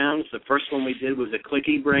grand rounds. The first one we did was a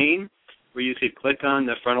clicky brain, where you could click on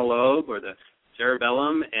the frontal lobe or the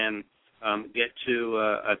cerebellum and get to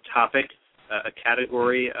a topic, a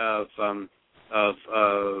category of of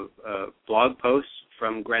blog posts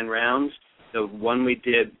from Grand Rounds. The one we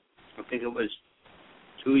did, I think it was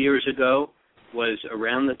 2 years ago, was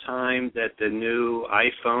around the time that the new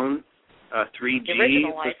iPhone 3G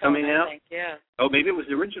was coming out. I think, yeah. Oh, maybe it was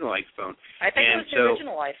the original iPhone. I think it was the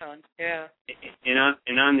original iPhone. Yeah.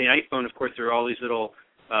 And on the iPhone, of course, there are all these little,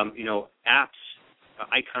 apps,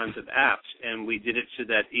 icons of apps, and we did it so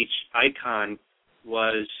that each icon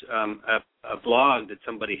was a blog that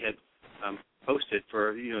somebody had posted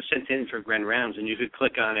for, sent in for Grand Rounds, and you could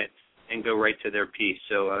click on it and go right to their piece.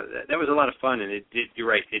 So that was a lot of fun, and you're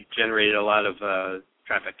right, it generated a lot of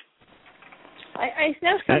traffic. I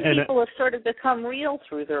know some people have sort of become real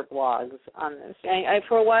through their blogs on this.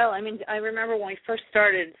 For a while, I remember when we first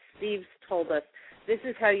started, Steve told us, this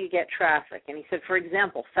is how you get traffic. And he said, for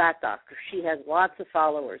example, Fat Doctor, she has lots of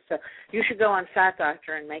followers, so you should go on Fat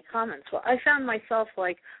Doctor and make comments. Well, I found myself,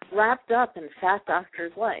 wrapped up in Fat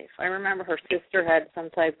Doctor's life. I remember her sister had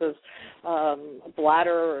some type of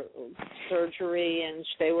bladder surgery, and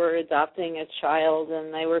they were adopting a child,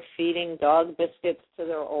 and they were feeding dog biscuits to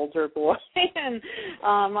their older boy. And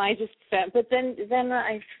I just found, but then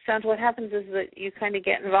I found what happens is that you kind of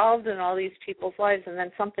get involved in all these people's lives, and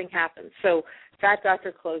then something happens. So Fat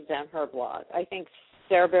Doctor closed down her blog. I think,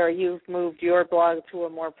 Sarah Bear, you've moved your blog to a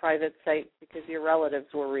more private site because your relatives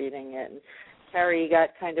were reading it. And Carrie got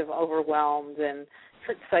kind of overwhelmed, and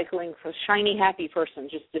Cycling for Shiny Happy Person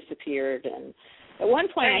just disappeared. And at one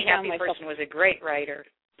point, Shiny Happy Person was a great writer.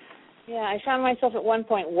 Yeah, I found myself at one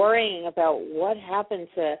point worrying about what happened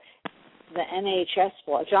to the NHS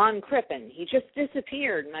blog. John Crippen, he just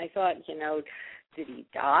disappeared, and I thought, did he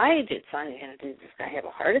die? Did this guy have a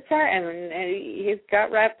heart attack? And he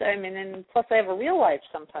got wrapped. And plus I have a real life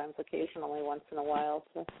sometimes, occasionally, once in a while.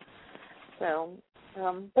 So,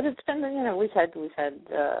 but it's been, we've had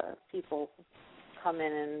people come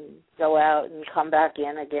in and go out and come back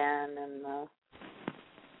in again, and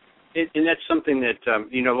that's something that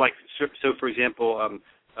so for example,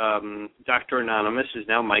 Dr. Anonymous is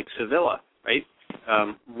now Mike Sevilla, right?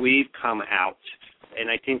 We've come out. And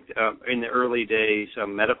I think in the early days,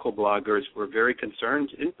 medical bloggers were very concerned,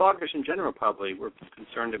 and bloggers in general probably were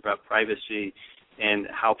concerned about privacy and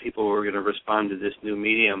how people were going to respond to this new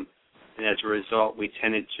medium. And as a result, we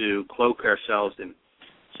tended to cloak ourselves in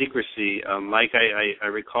secrecy. Mike, I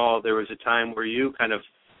recall there was a time where you kind of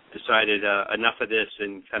decided enough of this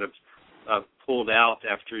and kind of pulled out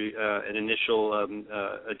after an initial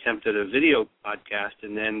attempt at a video podcast,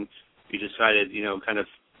 and then you decided, kind of,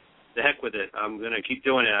 the heck with it. I'm going to keep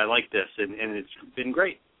doing it. I like this, and it's been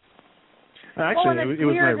great. Actually, it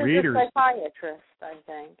was my readers. As a psychiatrist, I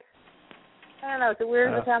think. I don't know. Is it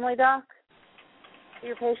weird as a family doc? Do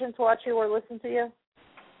your patients watch you or listen to you?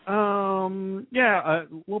 Yeah, a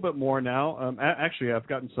little bit more now. Actually, I've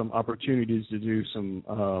gotten some opportunities to do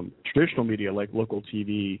some traditional media, like local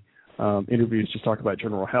TV interviews, just talk about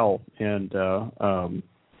general health, and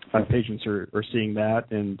my patients are seeing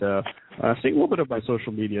that and seeing a little bit of my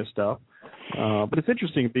social media stuff. But it's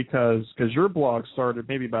interesting because your blog started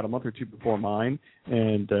maybe about a month or two before mine,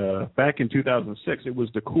 and back in 2006, it was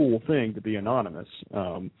the cool thing to be anonymous,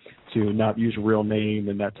 to not use a real name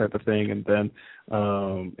and that type of thing. And then,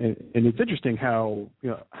 and it's interesting how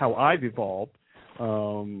I've evolved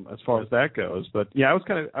as far as that goes. But yeah,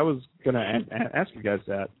 I was gonna ask you guys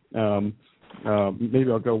that.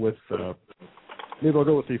 Maybe I'll go with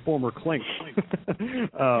the former Clink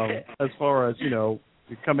as far as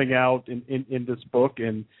coming out in this book,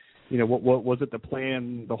 and what was it the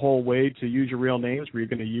plan the whole way to use your real names? Were you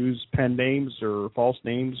going to use pen names or false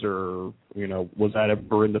names, or was that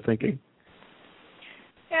ever in the thinking?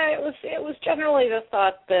 Yeah, it was generally the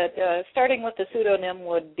thought that starting with the pseudonym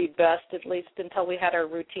would be best, at least until we had our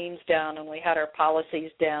routines down and we had our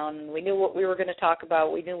policies down, and we knew what we were going to talk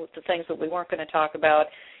about, we knew the things that we weren't going to talk about,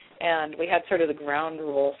 and we had sort of the ground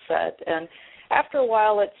rules set. And after a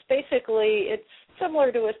while, it's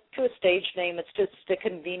similar to a stage name. It's just a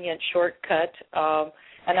convenient shortcut, and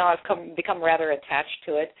now I've become rather attached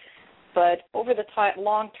to it. But over the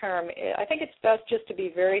long term, I think it's best just to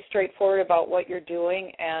be very straightforward about what you're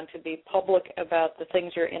doing and to be public about the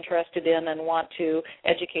things you're interested in and want to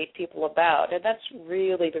educate people about. And that's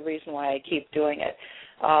really the reason why I keep doing it.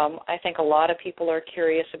 I think a lot of people are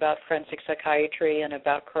curious about forensic psychiatry and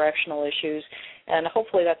about correctional issues, and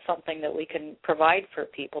hopefully that's something that we can provide for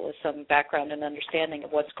people, is some background and understanding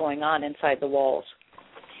of what's going on inside the walls.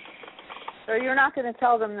 So you're not going to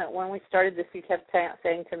tell them that when we started this, you kept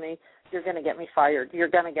saying to me, "You're going to get me fired. You're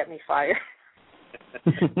going to get me fired."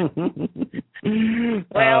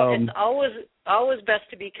 Well, it's always best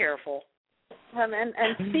to be careful.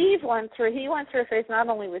 And Steve went through a phase. Not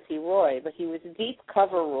only was he Roy, but he was deep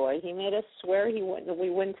cover Roy. He made us swear we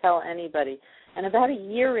wouldn't tell anybody. And about a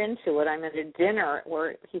year into it, I'm at a dinner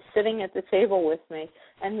where he's sitting at the table with me,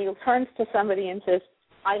 and he turns to somebody and says,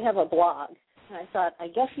 "I have a blog." And I thought, I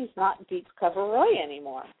guess he's not deep cover Roy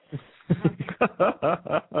anymore.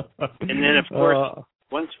 And then, of course,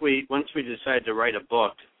 once we decided to write a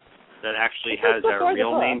book that actually has our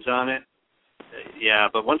real names on it. Yeah,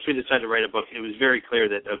 but once we decided to write a book, it was very clear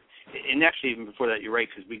that, and actually even before that, you're right,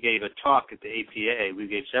 because we gave a talk at the APA. We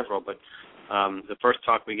gave several, but the first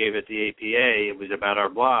talk we gave at the APA, it was about our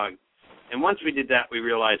blog. And once we did that, we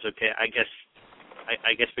realized, okay, I guess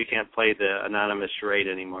we can't play the anonymous charade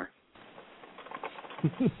anymore.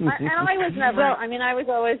 And I was never, I was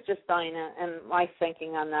always just Dinah, and my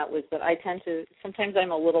thinking on that was that sometimes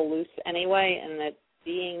I'm a little loose anyway, and that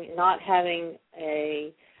not having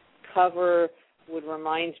a cover would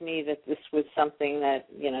remind me that this was something that,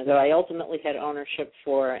 that I ultimately had ownership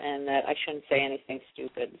for, and that I shouldn't say anything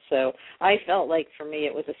stupid. So I felt like for me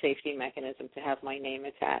it was a safety mechanism to have my name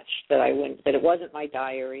attached, that it wasn't my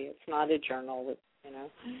diary, it's not a journal,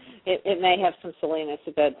 it may have some silliness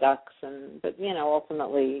about ducks, but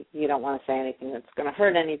ultimately you don't want to say anything that's going to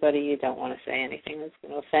hurt anybody. You don't want to say anything that's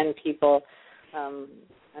going to offend people. I'm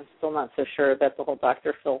still not so sure about the whole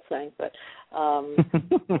Dr. Phil thing, but I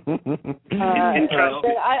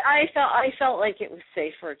felt like it was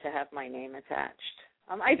safer to have my name attached.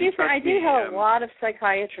 I do have a lot of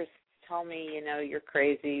psychiatrists tell me, you're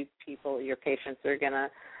crazy. Your patients are going to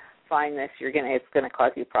find this. It's going to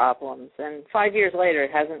cause you problems. And 5 years later,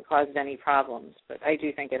 it hasn't caused any problems. But I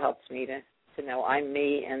do think it helps me to know I'm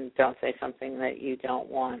me and don't say something that you don't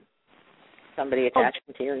want somebody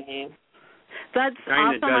attaching to your name. That's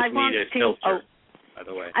Dinah awesome. I want need a filter, by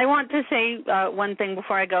the way. I want to say one thing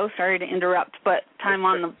before I go. Sorry to interrupt, but time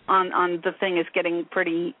on the thing is getting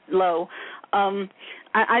pretty low.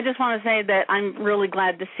 I just want to say that I'm really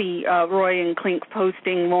glad to see Roy and Klink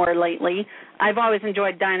posting more lately. I've always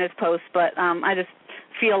enjoyed Dinah's posts, but I just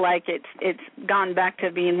feel like it's gone back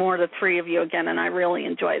to being more the three of you again, and I really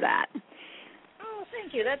enjoy that. Oh,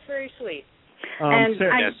 thank you. That's very sweet. And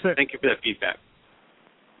thank you for that feedback.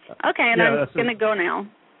 Okay, and I'm going to go now.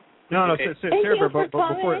 No, Sarah Bear,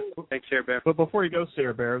 Thanks, Sarah Bear. But before you go,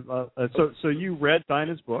 Sarah Bear, so you read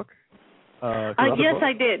Dinah's book? Yes,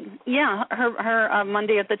 I did. Yeah, her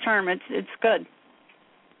Monday at the Charm. It's good.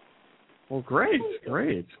 Well, great.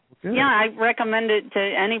 Good. Yeah, I recommend it to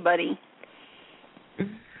anybody.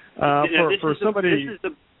 For somebody,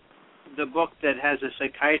 this is the book that has a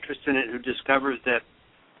psychiatrist in it who discovers that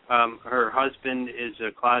her husband is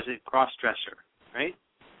a closet cross-dresser, right?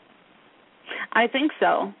 I think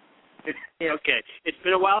so. Okay. It's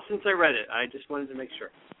been a while since I read it. I just wanted to make sure.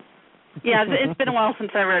 Yeah, it's been a while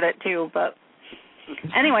since I read it too, but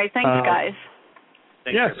anyway, thanks, guys.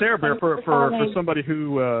 Thanks, Sarah Bear, for somebody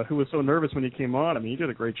who was so nervous when you came on, you did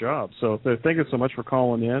a great job. So thank you so much for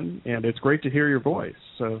calling in, and it's great to hear your voice.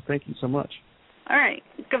 So thank you so much. All right.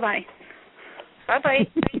 Goodbye. Bye-bye.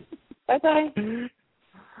 Bye-bye. Nice.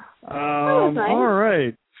 All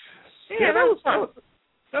right. Yeah, that was fun.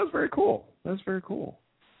 That was very cool.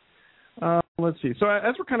 Let's see. So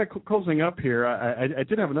as we're kind of closing up here, I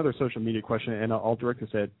did have another social media question, and I'll direct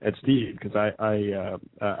this at Steve because I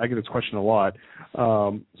get this question a lot.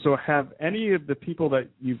 So have any of the people that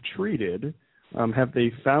you've treated, have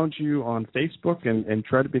they found you on Facebook and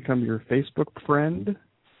tried to become your Facebook friend?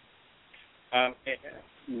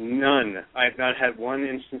 None. I've not had one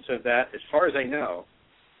instance of that, as far as I know.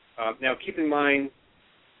 Now, keep in mind,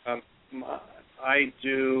 I'm not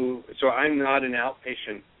an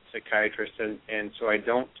outpatient psychiatrist, and so I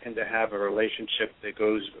don't tend to have a relationship that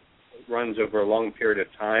runs over a long period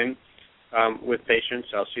of time with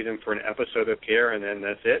patients. I'll see them for an episode of care, and then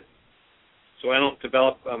that's it. So I don't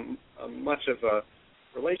develop much of a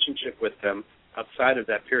relationship with them outside of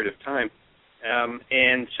that period of time.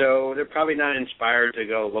 And so they're probably not inspired to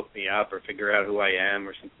go look me up or figure out who I am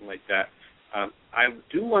or something like that. I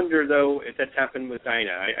do wonder, though, if that's happened with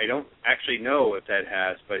Dinah. I don't actually know if that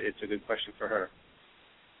has, but it's a good question for her.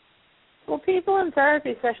 Well, people in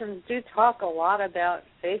therapy sessions do talk a lot about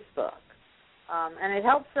Facebook. And it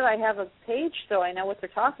helps that I have a page so I know what they're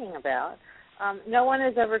talking about. No one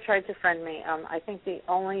has ever tried to friend me. I think the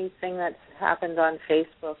only thing that's happened on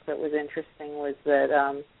Facebook that was interesting was that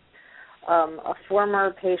a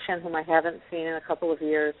former patient whom I haven't seen in a couple of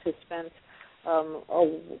years who spent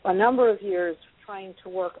a number of years trying to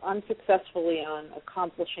work unsuccessfully on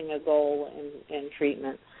accomplishing a goal in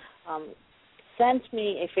treatment, sent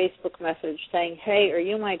me a Facebook message saying, "Hey, are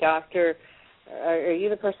you my doctor? Are you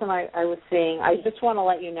the person I was seeing? I just want to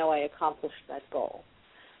let you know I accomplished that goal.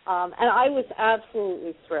 And I was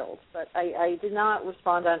absolutely thrilled, but I did not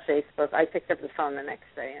respond on Facebook. I picked up the phone the next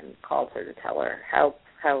day and called her to tell her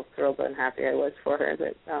how thrilled and happy I was for her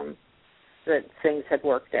that things had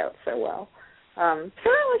worked out so well. So that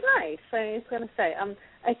was nice. I was going to say,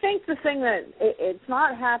 I think the thing that it's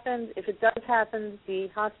not happened, if it does happen, the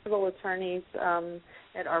hospital attorneys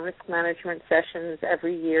at our risk management sessions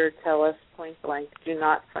every year tell us point blank, do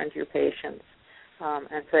not friend your patients.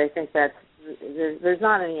 And so I think there's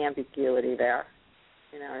not any ambiguity there.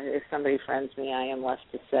 You know, if somebody friends me, I am left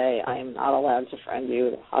to say I am not allowed to friend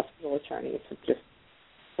you. The hospital attorneys have just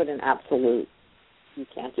put an absolute, you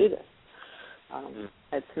can't do this.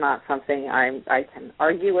 It's not something I can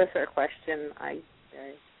argue with or question.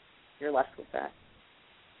 You're left with that.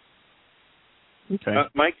 Okay,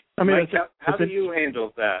 Mike. Mike, how do you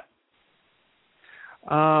handle that?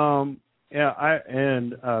 Yeah,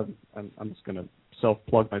 I'm just going to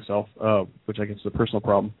self-plug myself, which I guess is a personal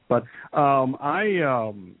problem. But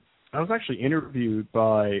I was actually interviewed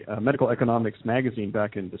by Medical Economics magazine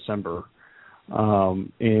back in December,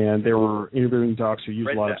 and they were interviewing docs who use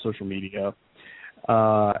a lot of social media.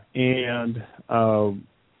 And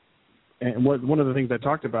one of the things I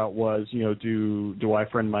talked about was, you know, do I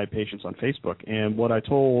friend my patients on Facebook? And what I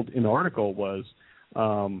told in the article was,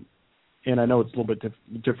 and I know it's a little bit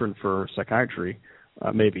different for psychiatry,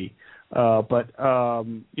 maybe, but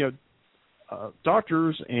you know,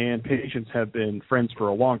 doctors and patients have been friends for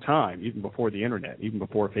a long time, even before the internet, even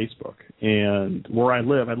before Facebook. And where I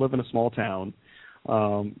live in a small town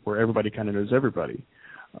where everybody kind of knows everybody.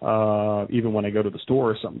 Even when I go to the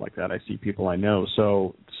store or something like that, I see people I know.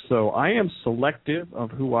 So I am selective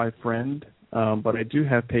of who I friend, but I do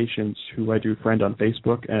have patients who I do friend on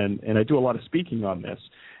Facebook, and I do a lot of speaking on this.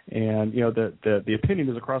 And you know, the opinion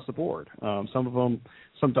is across the board.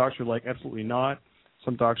 Some docs are like, absolutely not.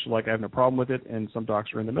 Some docs are like, I have no problem with it, and some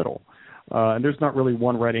docs are in the middle. And there's not really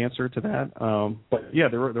one right answer to that. But yeah,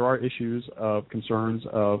 there are issues of concerns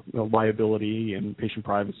of, you know, liability and patient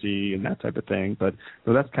privacy and that type of thing. But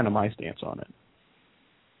that's kind of my stance on it.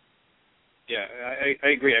 Yeah, I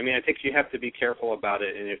agree. I mean, I think you have to be careful about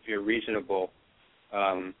it, and if you're reasonable,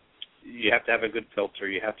 you have to have a good filter.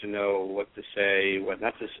 You have to know what to say, what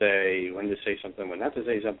not to say, when to say something, when not to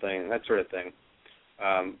say something, that sort of thing.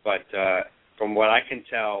 But from what I can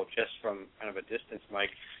tell, just from kind of a distance,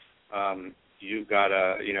 Mike, you've got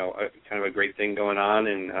a kind of a great thing going on,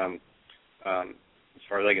 and as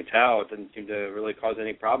far as I can tell, it doesn't seem to really cause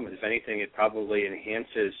any problems. If anything, it probably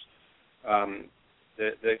enhances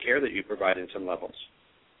the care that you provide in some levels.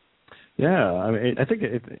 Yeah, I mean, I think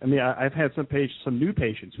I've had some new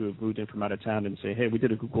patients who have moved in from out of town and say, hey, we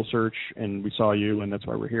did a Google search and we saw you, and that's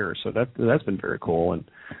why we're here. So that's been very cool. And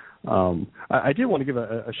I did want to give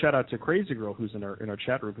a shout out to Crazy Girl, who's in our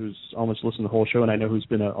chat room, who's almost listened to the whole show, and I know who's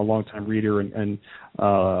been a long time reader and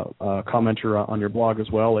commenter on your blog as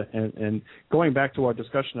well. And going back to our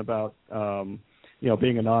discussion about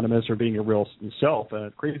being anonymous or being your real self,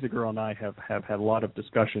 Crazy Girl and I have had a lot of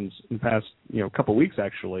discussions in the past couple of weeks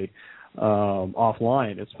actually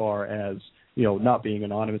offline as far as not being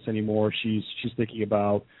anonymous anymore. She's thinking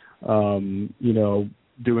about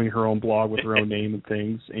doing her own blog with her own name and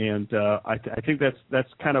things, and I think that's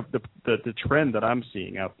kind of the trend that I'm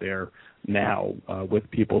seeing out there now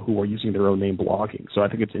with people who are using their own name blogging. So I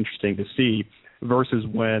think it's interesting to see versus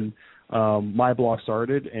when my blog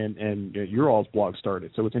started and your all's blog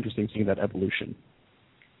started. So it's interesting seeing that evolution.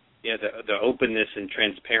 Yeah, the openness and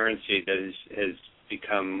transparency that has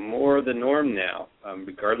become more the norm now,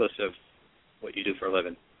 regardless of what you do for a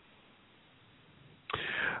living.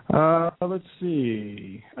 Let's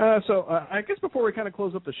see. So I guess before we kind of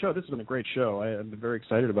close up the show, this has been a great show. I've been very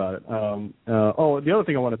excited about it. The other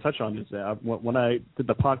thing I want to touch on is that when I did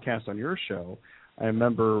the podcast on your show, I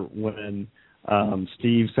remember when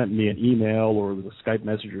Steve sent me an email or it was a Skype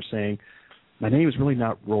messenger saying, my name is really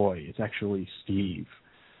not Roy, it's actually Steve.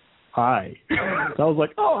 Hi. So I was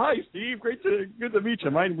like, oh, hi, Steve. Good to meet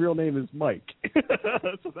you. My real name is Mike.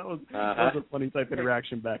 So that was a funny type of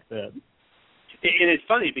interaction back then. And it's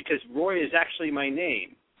funny because Roy is actually my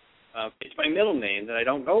name. It's my middle name that I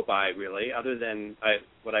don't go by, really, other than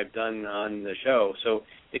what I've done on the show. So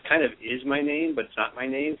it kind of is my name, but it's not my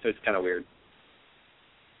name, so it's kind of weird.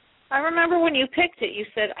 I remember when you picked it, you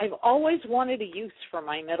said, I've always wanted a use for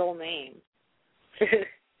my middle name.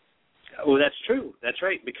 Well, that's true. That's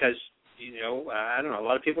right, because, I don't know, a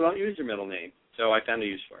lot of people don't use their middle name, so I found a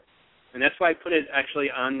use for it. And that's why I put it actually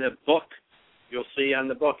on the book. You'll see on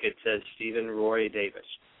the book it says Stephen Roy Davis.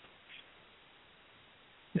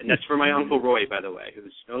 And that's for my Uncle Roy, by the way,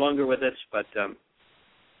 who's no longer with us, but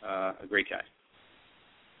a great guy.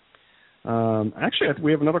 Actually,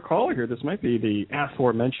 we have another caller here. This might be the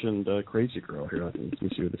aforementioned crazy girl here. Let me see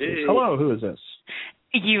who this is. Hello, who is this?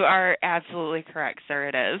 You are absolutely correct, sir.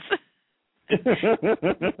 It is.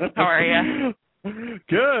 How are you?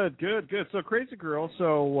 Good. So, crazy girl.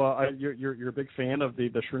 So, you're a big fan of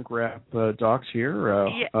the shrink wrap docs here.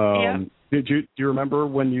 Yeah. Do you remember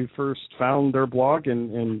when you first found their blog,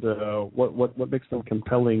 and what makes them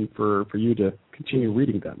compelling for you to continue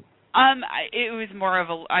reading them? It was more of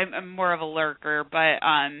I'm more of a lurker, but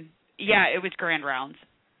yeah, it was Grand Rounds.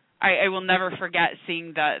 I will never forget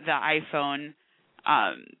seeing the iPhone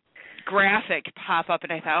graphic pop up,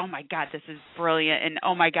 and I thought, oh my God, this is brilliant, and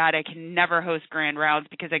oh my God, I can never host Grand Rounds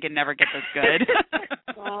because I can never get this good.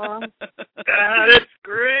 That's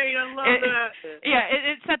great. I love that. Yeah,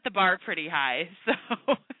 it set the bar pretty high.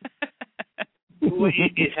 So. Well,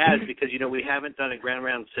 it has, because we haven't done a Grand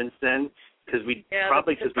Round since then. Because we don't know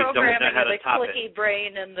how to top it. The clicky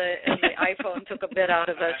brain and the iPhone took a bit out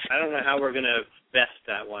of us. I don't know how we're going to best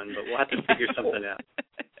that one, but we'll have to figure something out.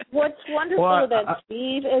 What's wonderful about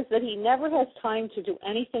Steve is that he never has time to do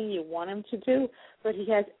anything you want him to do, but he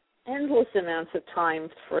has endless amounts of time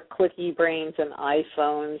for clicky brains and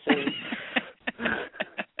iPhones. And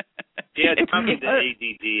yeah, it's probably the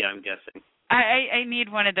ADD, I'm guessing. I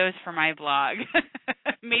need one of those for my blog.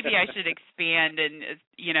 Maybe I should expand and,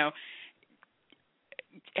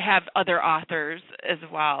 have other authors as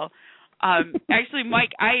well. Actually,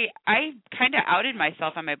 Mike, I kind of outed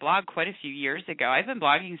myself on my blog quite a few years ago. I've been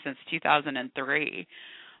blogging since 2003.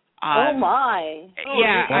 Oh my!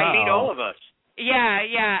 Yeah, I meet all of us.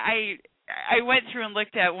 Yeah. I went through and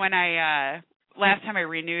looked at when I last time I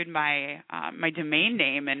renewed my my domain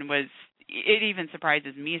name, and it even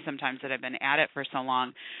surprises me sometimes that I've been at it for so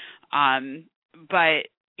long. But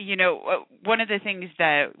one of the things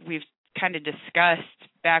that we've kind of discussed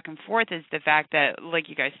back and forth is the fact that, like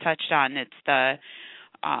you guys touched on, it's the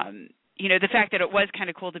the fact that it was kind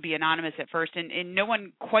of cool to be anonymous at first, and no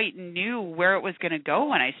one quite knew where it was going to go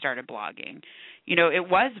when I started blogging. It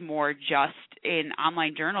was more just an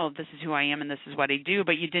online journal. This is who I am and this is what I do,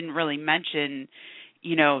 but you didn't really mention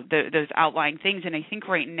those outlying things. And I think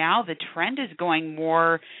right now the trend is going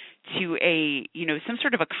more to a some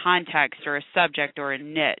sort of a context or a subject or a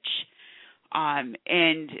niche. And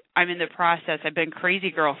I'm in the process. I've been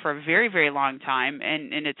crazy girl for a very, very long time,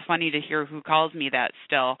 and it's funny to hear who calls me that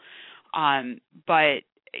still. But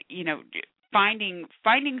finding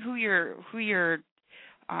who your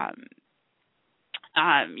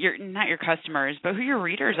not your customers, but who your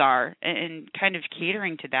readers are, and kind of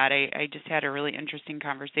catering to that. I just had a really interesting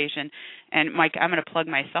conversation, and Mike, I'm going to plug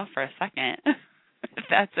myself for a second, if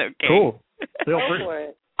that's okay. Cool. Feel free. Go for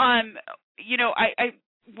it. I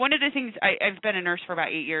one of the things, I've been a nurse for about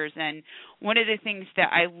 8 years, and one of the things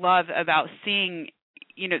that I love about seeing,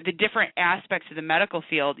 the different aspects of the medical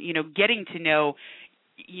field, getting to know,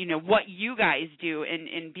 what you guys do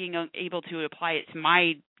and being able to apply it to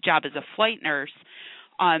my job as a flight nurse.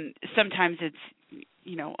 Sometimes it's,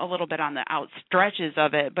 a little bit on the outstretches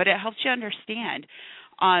of it, but it helps you understand.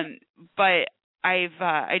 But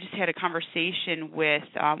I just had a conversation with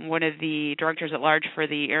one of the directors at large for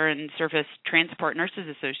the Air and Surface Transport Nurses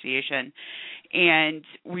Association, and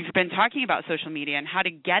we've been talking about social media and how to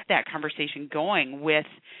get that conversation going with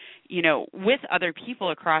other people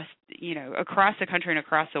across the country and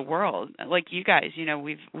across the world. Like you guys,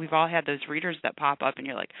 we've all had those readers that pop up, and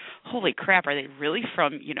you're like, holy crap, are they really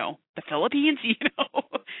from the Philippines?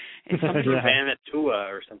 It's from Vanuatu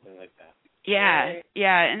or something like that. Yeah,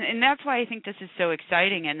 and that's why I think this is so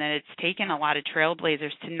exciting, and that it's taken a lot of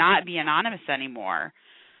trailblazers to not be anonymous anymore,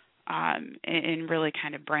 and really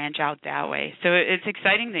kind of branch out that way. So it's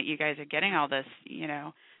exciting that you guys are getting all this,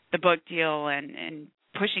 the book deal and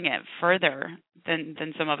pushing it further than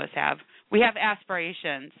some of us have. We have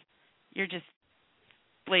aspirations. You're just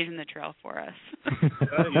blazing the trail for us.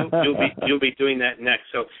 You'll be doing that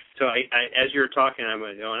next. So I as you're talking, I'm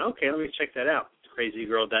going, okay, let me check that out.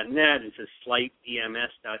 CrazyGirl.net. It says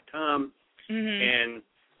FlightEMS.com. Mm-hmm. And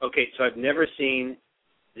okay, so I've never seen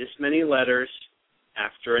this many letters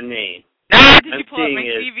after a name. Did you pull up my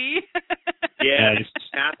TV? Yeah,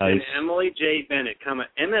 Captain Emily J. Bennett,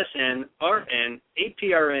 MSN, RN,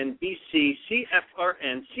 APRN, BC,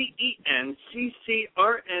 CFRN, CEN,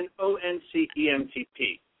 CCRN,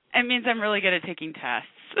 ONCEMTP. It means I'm really good at taking tests.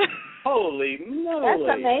 Holy moly.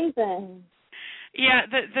 That's amazing. Yeah,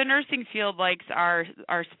 the nursing field likes our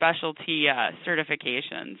specialty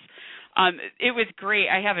certifications. It was great.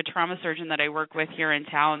 I have a trauma surgeon that I work with here in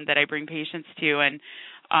town that I bring patients to, and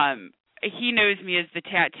he knows me as the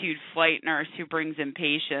tattooed flight nurse who brings in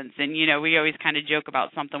patients, and we always kind of joke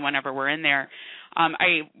about something whenever we're in there.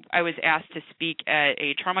 I was asked to speak at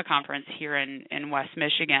a trauma conference here in West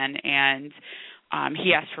Michigan, and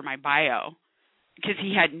he asked for my bio because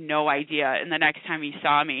he had no idea, and the next time he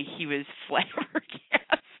saw me, he was flabbergasted.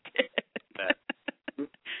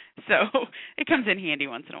 So it comes in handy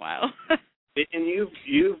once in a while. And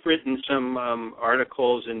you've written some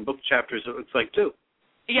articles and book chapters, it looks like, too.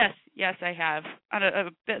 Yes, I have, on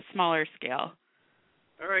a bit smaller scale.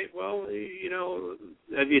 All right, well,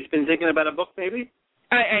 have you been thinking about a book, maybe?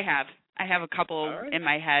 I have. I have a couple in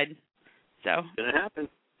my head. So it's going to happen.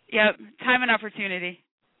 Yep, time and opportunity.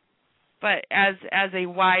 But as a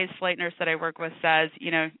wise flight nurse that I work with says,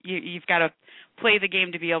 you've got to play the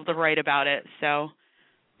game to be able to write about it. So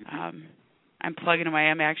I'm plugging away.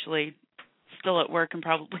 I'm actually still at work and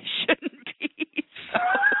probably shouldn't be.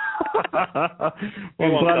 Well,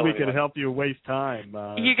 I'm glad we could help you waste time.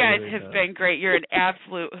 You guys have been great. You're an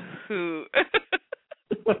absolute hoot.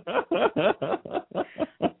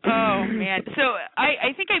 Oh, man. So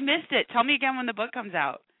I think I missed it. Tell me again when the book comes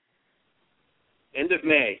out. End of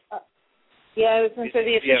May. Yeah, I was going to say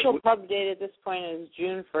the official pub date at this point is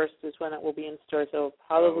June 1st is when it will be in stores. So it'll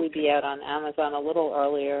probably be out on Amazon a little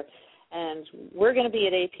earlier. And we're going to be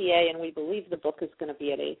at APA, and we believe the book is going to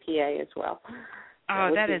be at APA as well.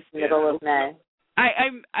 Oh, that is middle of May.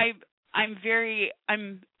 I'm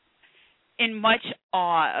in much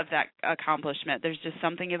awe of that accomplishment. There's just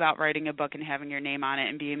something about writing a book and having your name on it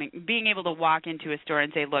and being able to walk into a store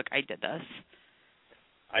and say, "Look, I did this."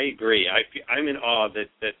 I agree. I'm in awe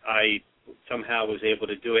that I somehow was able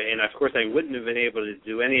to do it, and of course I wouldn't have been able to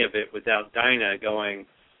do any of it without Dinah going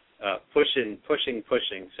pushing.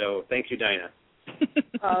 So thank you, Dinah.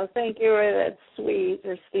 Oh, thank you. That's sweet,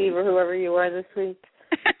 or Steve, or whoever you are this week.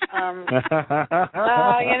 The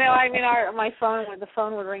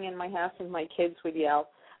phone would ring in my house, and my kids would yell,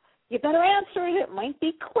 "You better answer it. It might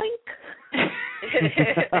be Clink."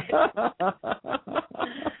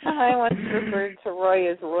 I once referred to Roy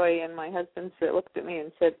as Roy, and my husband looked at me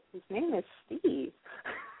and said, "His name is Steve."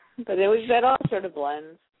 But that all sort of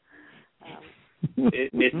blends.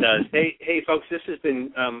 It does. Hey, folks, this has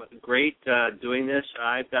been great doing this.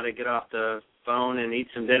 I've got to get off the phone and eat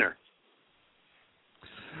some dinner.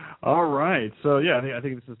 All right. So, yeah, I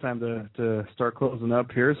think this is time to start closing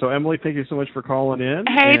up here. So, Emily, thank you so much for calling in.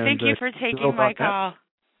 Hey, thank you for taking my call.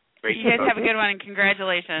 Great. You guys have a good one, and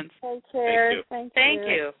congratulations. Take care. Thank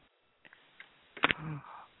you.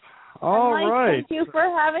 All Mike, right. Thank you for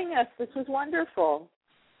having us. This was wonderful.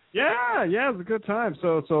 Yeah, it was a good time.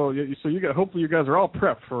 So you got, hopefully you guys are all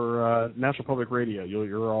prepped for National Public Radio.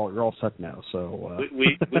 You're all set now. So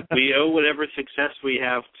we owe whatever success we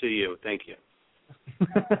have to you. Thank you.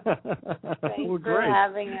 Thanks for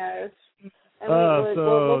having us. And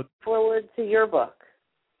we'll look forward to your book.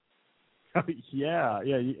 Yeah,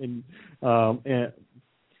 and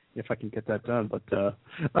if I can get that done, but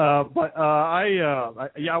I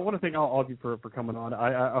want to thank all of you for coming on.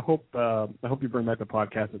 I hope you bring back the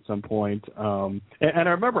podcast at some point. And I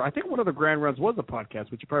remember, I think one of the grand runs was a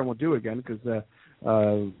podcast, which you probably won't do again because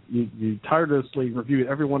you tirelessly reviewed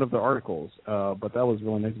every one of the articles. But that was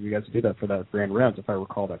really nice of you guys to do that for that grand rounds, if I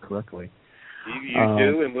recall that correctly. You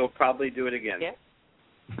do, and we'll probably do it again. Yeah.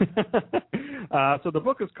 So the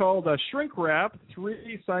book is called Shrink Wrap: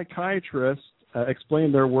 3 Psychiatrists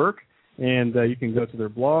Explain Their Work, and you can go to their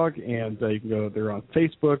blog, and you can go there on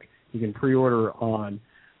Facebook. You can pre-order on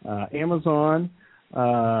Amazon.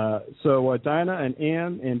 So Dinah and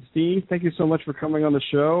Ann and Steve, thank you so much for coming on the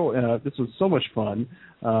show. This was so much fun,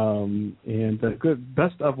 and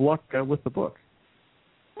best of luck with the book.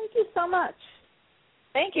 Thank you so much.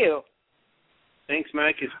 Thank you. Thanks,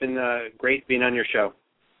 Mike. It's been great being on your show.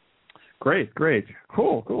 Great.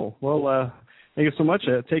 Cool. Well, thank you so much.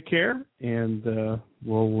 Take care, and I'm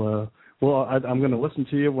going to listen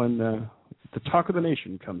to you when the Talk of the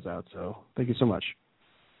Nation comes out. So thank you so much.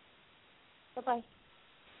 Bye-bye.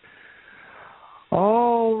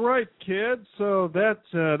 All right, kids. So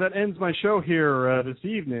that ends my show here this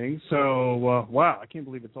evening. So, wow, I can't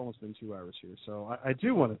believe it's almost been 2 hours here. So I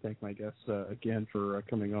do want to thank my guests again for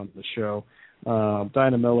coming on the show.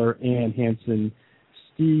 Dinah Miller, Ann Hanson,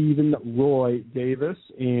 Stephen Roy Davis,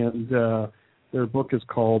 and their book is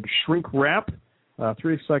called Shrink Wrap: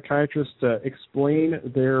 3 Psychiatrists Explain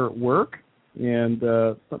Their Work. And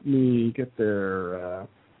let me get their...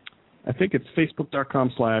 I think it's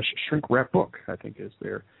facebook.com/shrinkwrapbook, I think is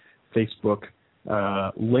their Facebook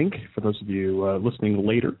link for those of you listening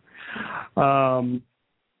later. And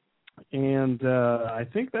I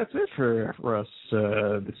think that's it for us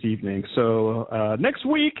this evening. So next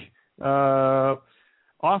week, author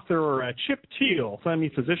Chip Teal,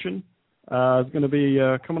 family physician, is going to be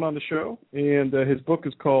coming on the show, and his book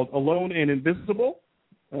is called Alone and Invisible,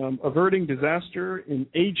 Averting Disaster in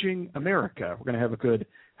Aging America. We're going to have a good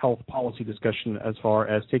health policy discussion as far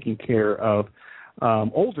as taking care of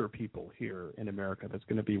older people here in America. That's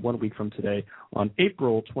going to be 1 week from today on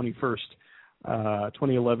April 21st,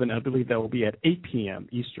 2011. I believe that will be at 8 p.m.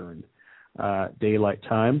 Eastern Daylight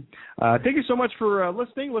Time. Thank you so much for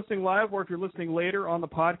listening live, or if you're listening later on the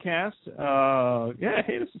podcast.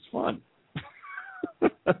 Hey, this is fun.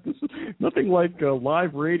 This is nothing like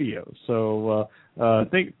live radio. So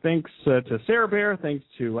thanks to Sarah Bear, thanks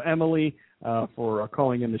to Emily for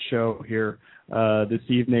calling in the show here this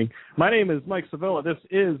evening. My name is Mike Savella. This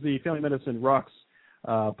is the Family Medicine Rocks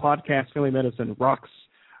podcast,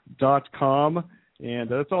 FamilyMedicineRocks.com. And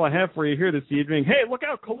that's all I have for you here this evening. Hey, look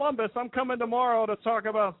out, Columbus. I'm coming tomorrow to talk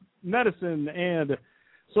about medicine and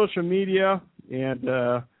social media. And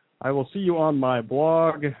I will see you on my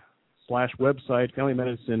blog/website,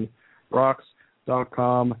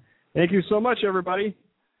 FamilyMedicineRocks.com. Thank you so much, everybody.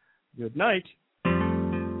 Good night.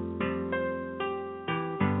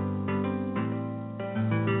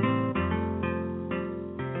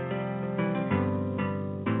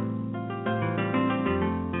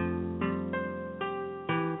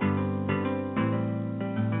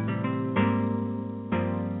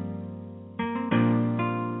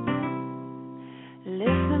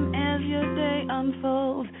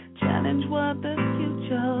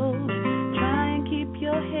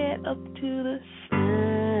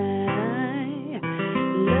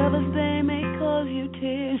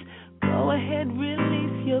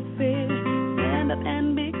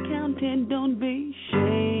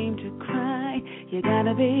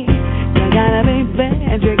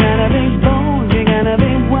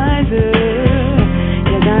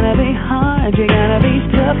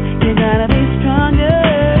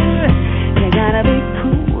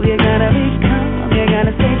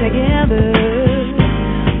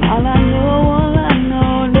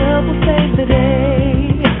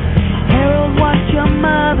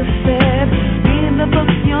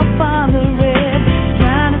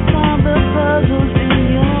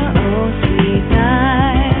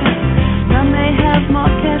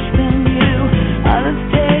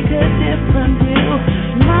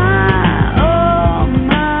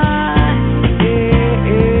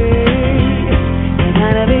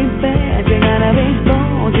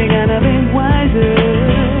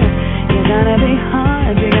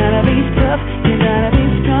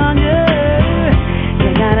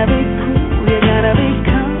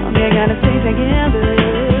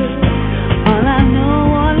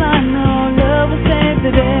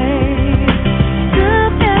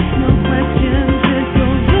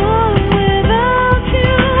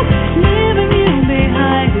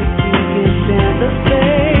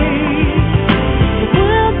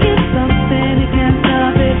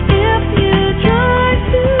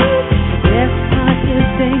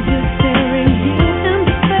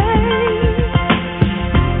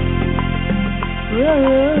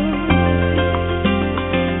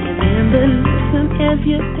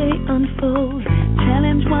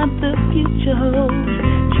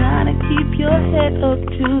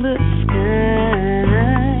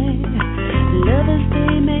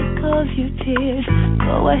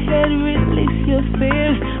 Go ahead, release your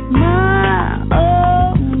fears.